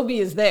surprised that Toby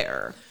is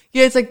there.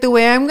 Yeah, it's like the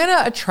way I'm going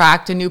to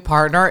attract a new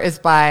partner is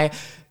by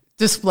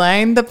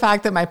displaying the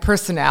fact that my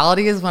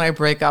personality is when I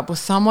break up with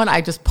someone,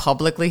 I just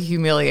publicly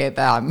humiliate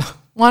them.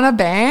 Wanna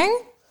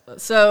bang?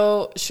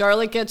 So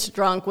Charlotte gets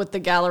drunk with the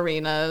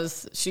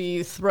Gallerinas.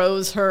 She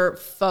throws her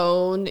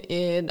phone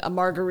in a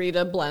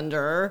margarita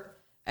blender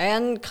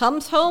and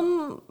comes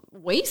home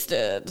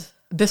wasted.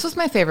 This was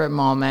my favorite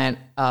moment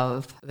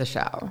of the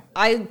show.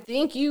 I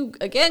think you,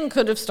 again,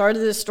 could have started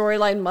this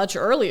storyline much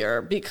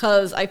earlier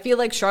because I feel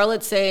like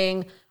Charlotte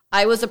saying,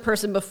 I was a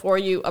person before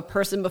you, a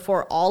person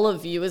before all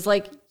of you is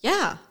like,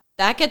 yeah,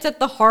 that gets at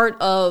the heart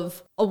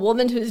of a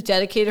woman who's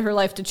dedicated her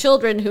life to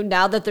children who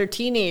now that they're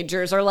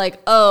teenagers are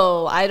like,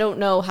 oh, I don't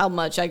know how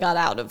much I got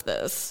out of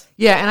this.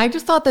 Yeah, and I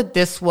just thought that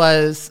this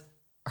was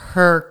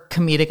her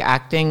comedic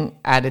acting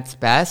at its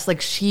best.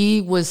 Like, she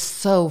was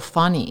so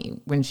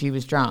funny when she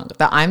was drunk.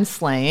 The I'm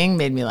slaying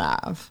made me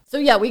laugh. So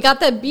yeah, we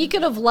got that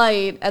beacon of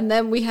light, and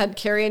then we had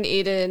Carrie and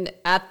Aiden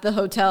at the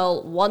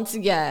hotel once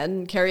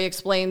again. Carrie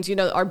explains,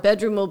 our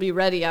bedroom will be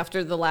ready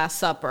after the Last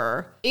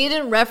Supper.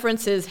 Aiden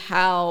references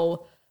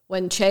how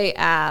when Che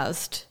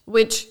asked,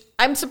 which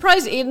I'm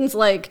surprised Aiden's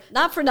like,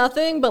 not for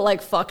nothing, but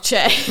like, fuck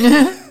Che.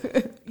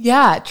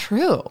 Yeah,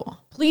 true.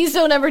 Please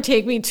don't ever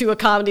take me to a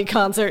comedy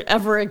concert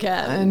ever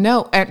again.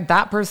 No,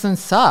 that person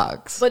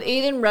sucks. But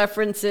Aiden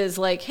references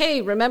like,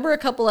 hey, remember a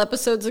couple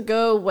episodes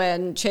ago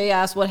when Che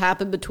asked what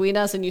happened between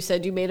us and you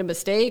said you made a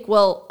mistake?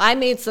 Well, I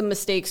made some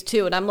mistakes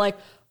too. And I'm like,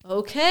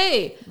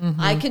 okay,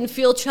 I can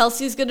feel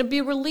Chelsea's going to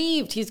be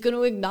relieved. He's going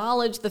to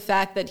acknowledge the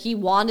fact that he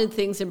wanted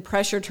things and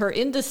pressured her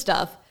into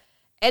stuff.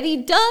 And he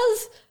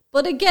does.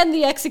 But again,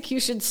 the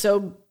execution's so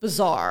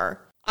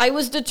bizarre. I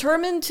was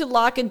determined to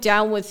lock it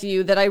down with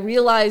you that I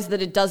realized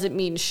that it doesn't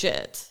mean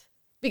shit.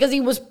 Because he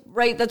was,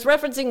 right, that's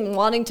referencing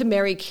wanting to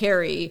marry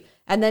Carrie,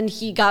 and then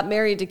he got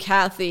married to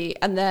Kathy,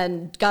 and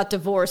then got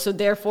divorced, so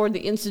therefore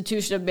the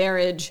institution of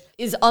marriage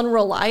is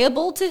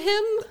unreliable to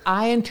him?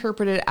 I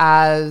interpret it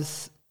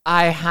as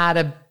I had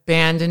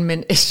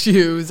abandonment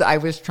issues. I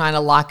was trying to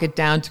lock it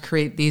down to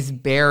create these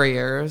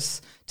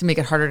barriers to make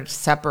it harder to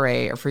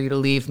separate or for you to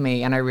leave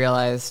me, and I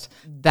realized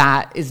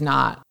that is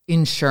not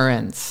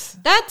insurance.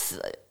 That's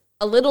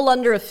a little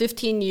under a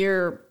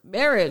 15-year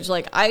marriage.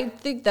 Like, I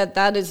think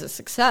that is a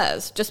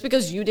success. Just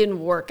because you didn't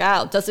work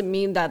out doesn't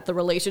mean that the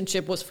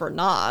relationship was for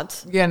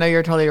naught. Yeah, no,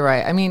 you're totally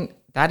right. I mean,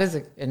 that is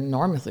an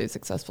enormously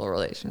successful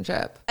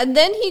relationship. And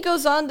then he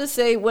goes on to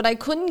say, when I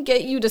couldn't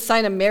get you to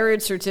sign a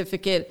marriage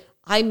certificate,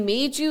 I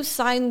made you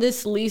sign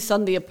this lease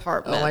on the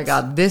apartment. Oh my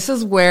God, this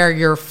is where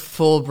your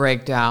full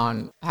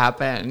breakdown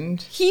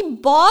happened. He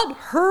bought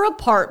her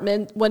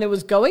apartment when it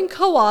was going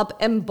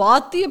co-op and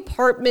bought the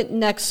apartment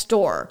next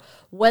door.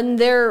 When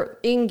their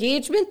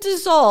engagement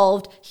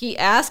dissolved, he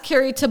asked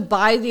Carrie to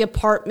buy the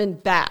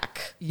apartment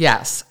back.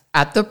 Yes,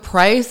 at the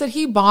price that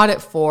he bought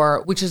it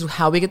for, which is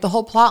how we get the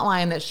whole plot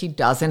line that she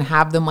doesn't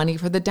have the money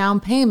for the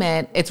down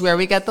payment. It's where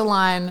we get the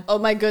line, oh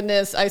my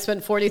goodness, I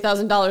spent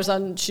 $40,000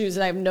 on shoes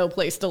and I have no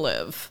place to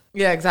live.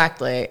 Yeah,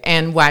 exactly.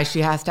 And why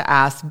she has to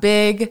ask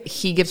Big.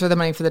 He gives her the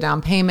money for the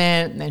down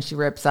payment, and then she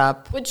rips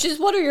up. Which is,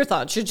 what are your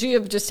thoughts? Should she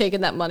have just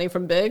taken that money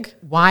from Big?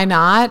 Why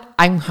not?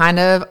 I'm kind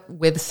of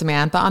with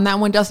Samantha on that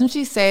one. Doesn't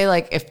she say,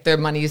 like, if their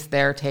money's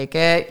there, take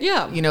it?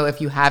 Yeah.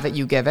 If you have it,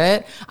 you give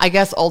it. I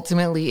guess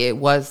ultimately it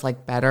was,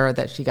 like, better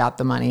that she got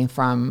the money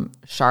from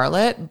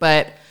Charlotte,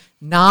 but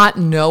not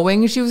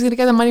knowing she was going to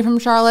get the money from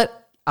Charlotte,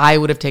 I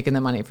would have taken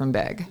the money from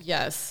Big.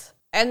 Yes.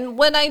 And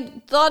when I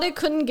thought it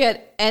couldn't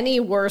get any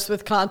worse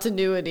with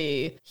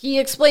continuity, he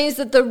explains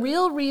that the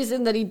real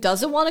reason that he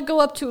doesn't want to go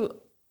up to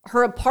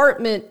her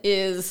apartment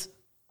is,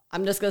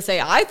 I'm just going to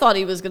say, I thought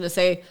he was going to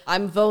say,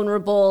 I'm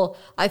vulnerable.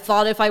 I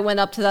thought if I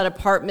went up to that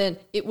apartment,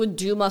 it would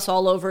doom us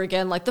all over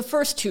again, like the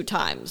first 2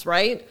 times,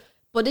 right?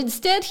 But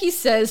instead he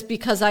says,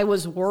 because I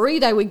was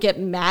worried I would get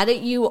mad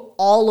at you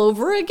all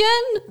over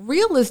again.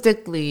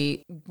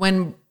 Realistically,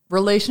 when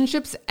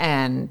relationships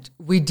end,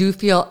 we do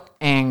feel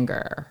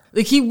anger.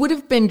 Like, he would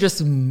have been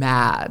just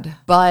mad.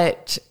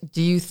 But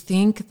do you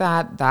think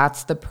that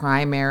that's the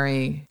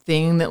primary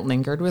thing that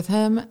lingered with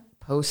him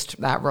post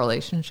that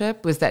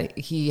relationship, was that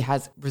he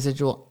has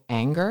residual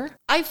anger?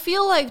 I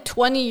feel like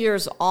 20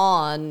 years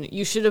on,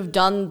 you should have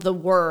done the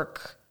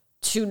work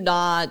to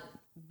not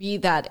be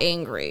that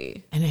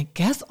angry. And I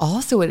guess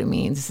also what it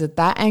means is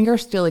that anger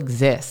still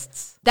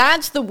exists.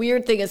 That's the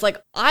weird thing, is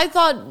like, I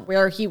thought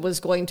where he was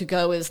going to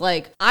go is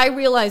like, I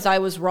realized I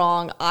was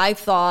wrong. I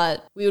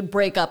thought we would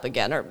break up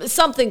again or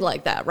something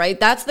like that, right?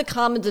 That's the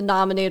common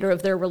denominator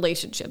of their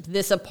relationship,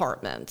 this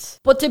apartment.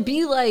 But to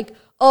be like,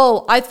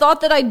 oh, I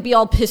thought that I'd be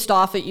all pissed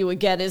off at you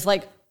again is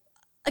like,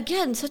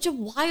 again, such a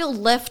wild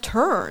left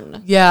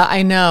turn. Yeah,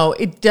 I know.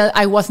 It does.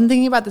 I wasn't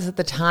thinking about this at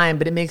the time,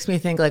 but it makes me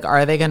think, like,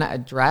 are they going to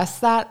address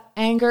that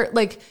anger?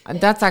 Like,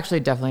 that's actually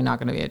definitely not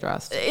going to be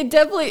addressed. It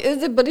definitely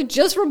isn't, but it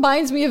just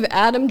reminds me of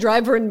Adam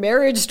Driver in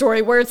Marriage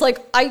Story, where it's like,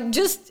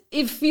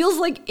 it feels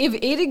like if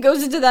Aiden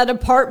goes into that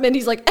apartment,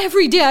 he's like,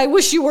 every day I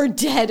wish you were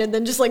dead, and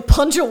then just like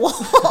punch a wall.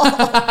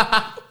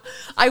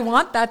 I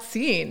want that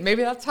scene.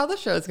 Maybe that's how the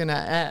show is going to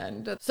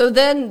end. So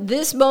then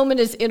this moment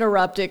is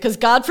interrupted because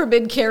God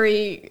forbid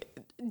Carrie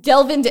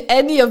delve into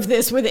any of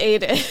this with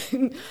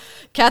Aiden.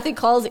 Kathy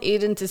calls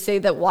Aiden to say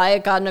that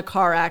Wyatt got in a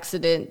car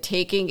accident,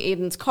 taking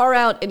Aiden's car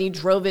out, and he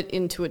drove it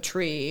into a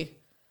tree.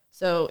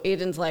 So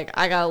Aiden's like,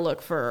 I gotta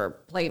look for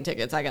plane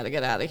tickets. I gotta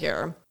get out of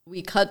here.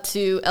 We cut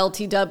to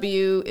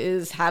LTW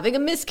is having a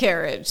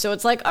miscarriage. So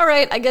it's like, all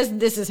right, I guess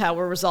this is how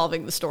we're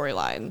resolving the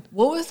storyline.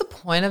 What was the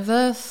point of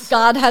this?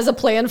 God has a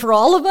plan for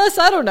all of us?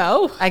 I don't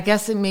know. I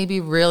guess it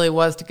maybe really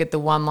was to get the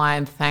one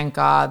line, thank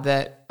God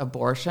that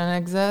abortion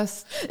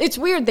exists. It's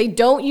weird. They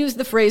don't use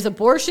the phrase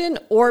abortion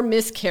or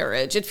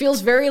miscarriage. It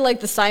feels very like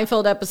the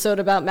Seinfeld episode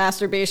about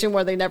masturbation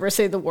where they never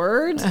say the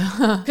word.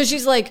 Because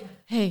she's like,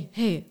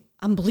 hey,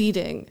 I'm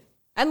bleeding.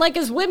 And like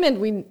as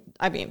women,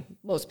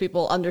 most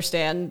people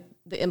understand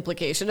the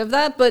implication of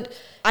that, but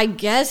I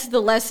guess the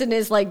lesson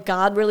is like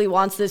God really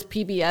wants this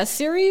PBS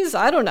series.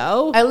 I don't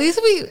know. At least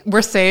we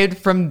were saved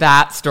from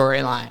that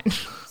storyline.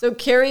 So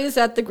Carrie is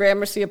at the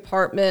Gramercy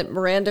apartment.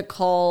 Miranda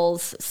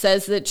calls,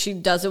 says that she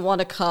doesn't want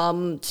to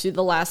come to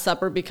the Last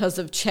Supper because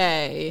of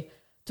Che,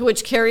 to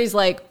which Carrie's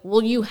like,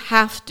 well, you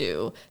have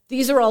to.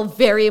 These are all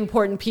very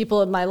important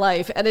people in my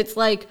life. And it's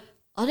like,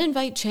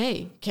 uninvite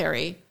Che,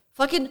 Carrie.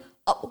 Fucking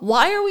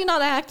why are we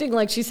not acting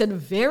like she said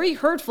very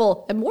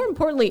hurtful and more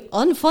importantly,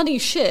 unfunny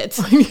shit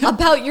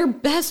about your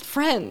best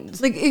friend?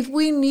 Like if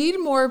we need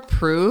more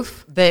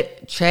proof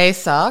that Che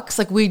sucks,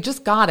 like we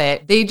just got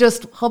it. They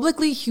just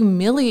publicly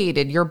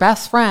humiliated your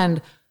best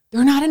friend.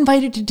 They're not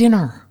invited to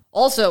dinner.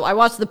 Also, I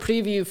watched the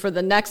preview for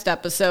the next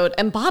episode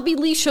and Bobby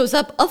Lee shows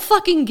up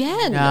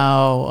again.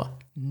 No.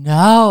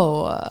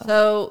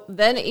 So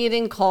then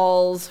Aiden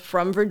calls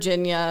from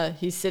Virginia.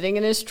 He's sitting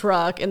in his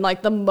truck in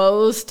like the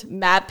most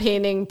matte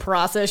painting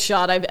process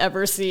shot I've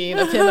ever seen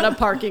of him in a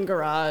parking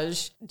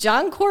garage.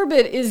 John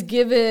Corbett is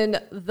given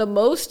the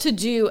most to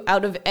do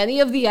out of any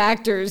of the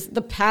actors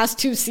the past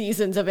 2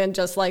 seasons of And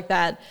Just Like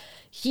That.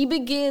 He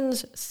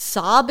begins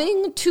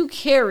sobbing to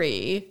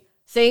Carrie,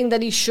 saying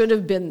that he should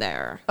have been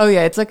there. Oh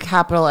yeah, it's a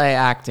capital A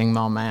acting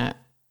moment.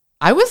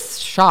 I was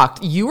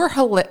shocked. You were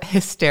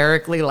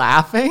hysterically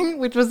laughing,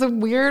 which was a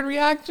weird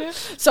reaction.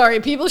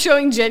 Sorry, people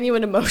showing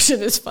genuine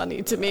emotion is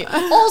funny to me.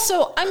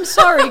 Also, I'm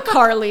sorry,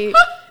 Carly.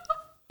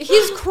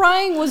 His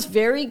crying was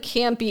very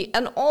campy.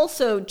 And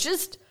also,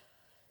 just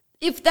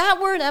if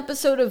that were an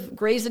episode of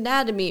Grey's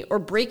Anatomy or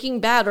Breaking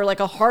Bad or like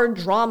a hard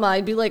drama,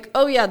 I'd be like,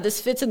 oh yeah, this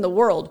fits in the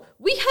world.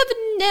 We have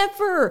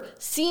never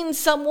seen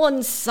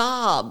someone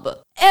sob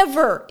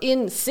ever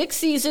in 6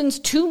 seasons,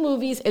 2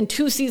 movies, and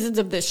 2 seasons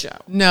of this show.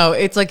 No,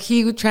 it's like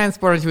he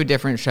transported to a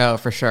different show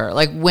for sure.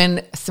 Like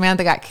when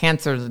Samantha got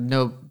cancer,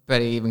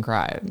 nobody even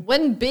cried.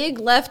 When Big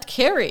left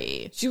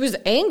Carrie, she was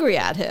angry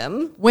at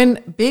him.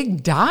 When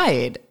Big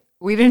died,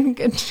 we didn't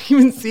get to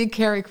even see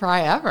Carrie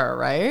cry ever,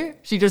 right?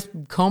 She just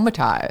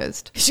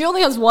comatized. She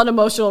only has one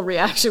emotional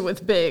reaction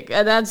with Big,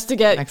 and that's to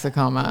get...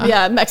 Mexicoma.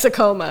 Yeah,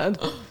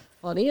 Mexicoma.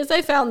 Funny as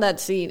I found that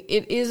scene,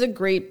 it is a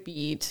great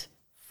beat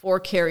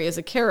for Carrie as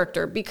a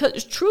character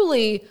because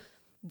truly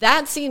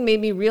that scene made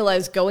me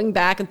realize going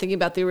back and thinking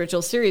about the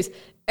original series,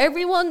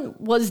 everyone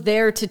was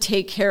there to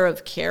take care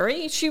of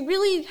Carrie. She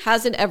really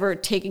hasn't ever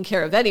taken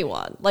care of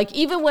anyone. Like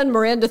even when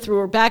Miranda threw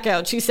her back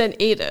out, she sent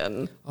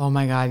Aiden. Oh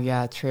my God.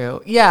 Yeah,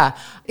 true. Yeah,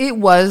 it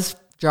was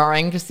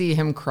jarring to see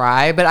him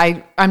cry, but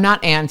I'm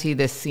not anti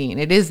this scene.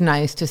 It is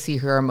nice to see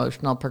her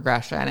emotional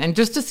progression and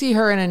just to see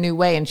her in a new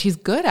way. And she's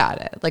good at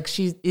it. Like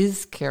she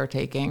is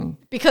caretaking.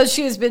 Because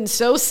she has been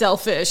so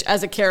selfish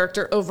as a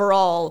character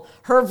overall.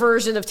 Her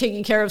version of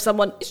taking care of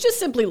someone is just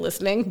simply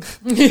listening.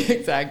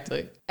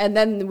 Exactly. And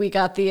then we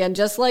got the end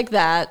just like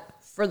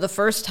that. For the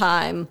first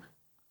time,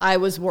 I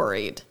was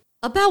worried.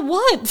 About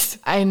what?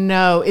 I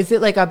know. Is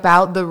it like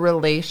about the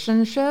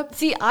relationship?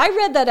 See, I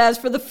read that as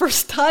for the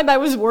first time I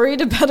was worried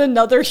about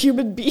another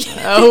human being.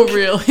 Oh,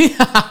 really?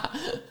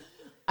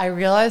 I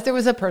realized there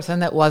was a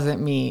person that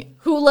wasn't me.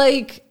 Who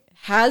like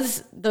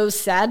has those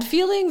sad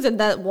feelings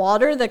and that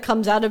water that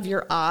comes out of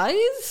your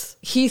eyes?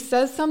 He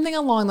says something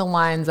along the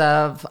lines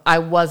of, I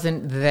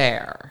wasn't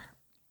there.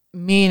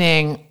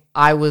 Meaning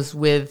I was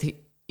in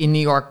New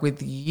York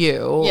with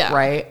you,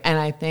 right? And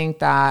I think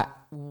that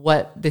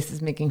what this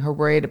is making her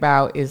worried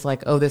about is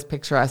like, oh, this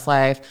picturesque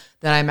life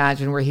that I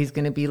imagine where he's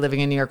going to be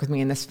living in New York with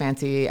me in this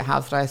fancy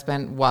house that I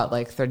spent,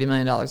 like $30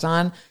 million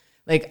on.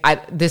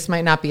 Like, this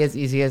might not be as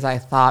easy as I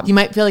thought. He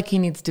might feel like he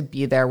needs to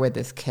be there with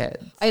his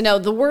kids. I know.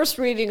 The worst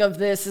reading of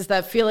this is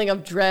that feeling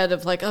of dread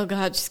of like, oh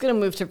God, she's going to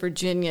move to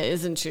Virginia,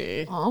 isn't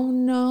she? Oh,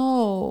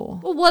 no.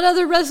 Well, what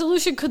other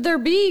resolution could there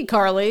be,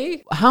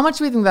 Carly? How much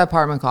do we think that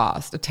apartment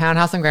cost? A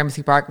townhouse in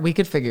Gramercy Park? We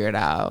could figure it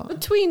out.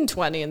 Between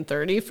 20 and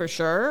 30 for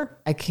sure.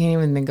 I can't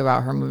even think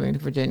about her moving to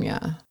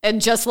Virginia.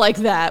 And just like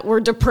that, we're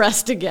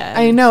depressed again.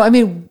 I know. I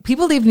mean,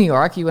 people leave New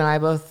York. You and I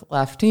both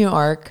left New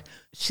York.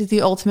 She's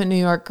the ultimate New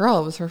York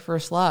girl. It was her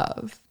first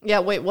love. Yeah,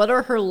 wait, what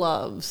are her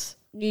loves?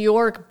 New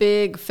York,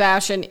 big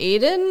fashion,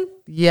 Aiden?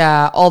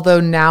 Yeah,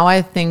 although now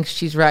I think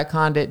she's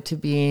retconned it to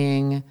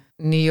being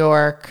New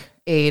York,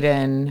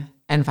 Aiden,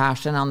 and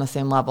fashion on the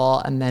same level,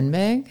 and then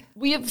big.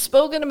 We have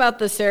spoken about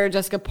the Sarah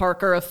Jessica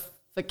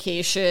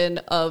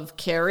Parkerification of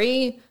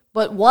Carrie,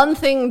 but one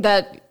thing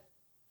that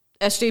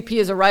SJP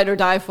is a ride or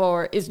die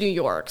for is New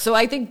York. So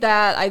I think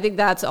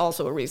that's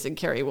also a reason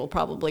Carrie will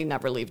probably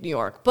never leave New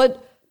York.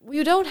 But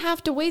you don't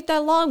have to wait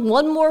that long.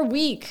 One more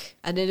week,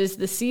 and it is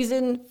the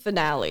season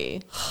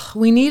finale.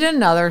 We need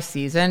another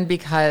season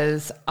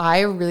because I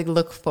really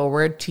look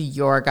forward to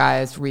your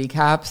guys'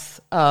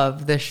 recaps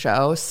of the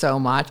show so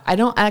much. I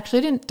don't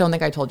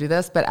think I told you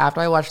this, but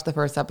after I watched the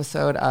first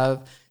episode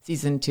of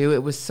season 2,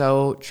 it was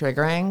so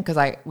triggering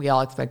because we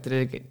all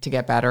expected it to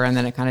get better, and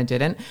then it kind of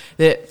didn't.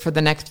 That for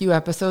the next few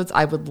episodes,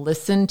 I would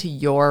listen to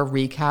your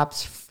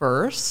recaps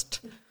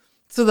first,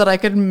 so that I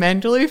could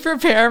mentally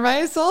prepare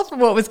myself for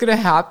what was going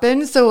to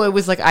happen. So it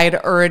was like I had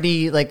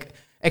already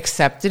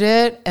accepted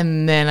it,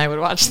 and then I would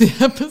watch the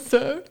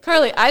episode.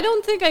 Carly, I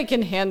don't think I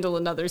can handle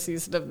another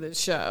season of this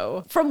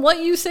show. From what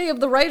you say of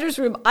the writer's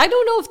room, I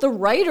don't know if the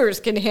writers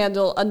can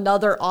handle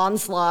another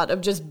onslaught of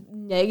just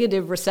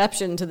negative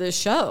reception to this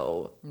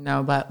show.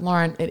 No, but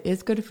Lauren, it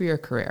is good for your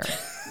career.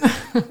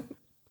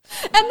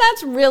 And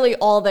that's really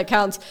all that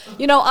counts.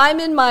 You know, I'm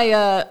in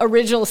my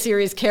original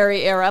series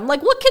Carrie era. I'm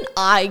like, what can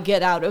I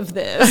get out of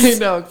this? I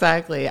know,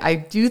 exactly. I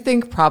do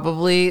think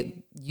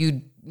probably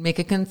you'd make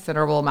a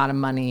considerable amount of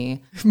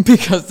money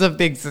because of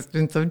the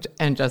existence of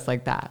And Just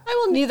Like That.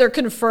 I will neither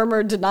confirm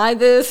or deny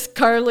this.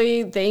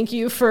 Carly, thank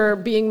you for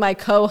being my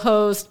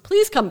co-host.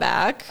 Please come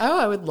back. Oh,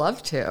 I would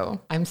love to.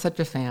 I'm such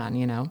a fan,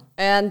 you know.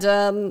 And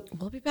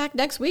we'll be back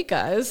next week,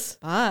 guys.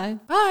 Bye.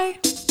 Bye.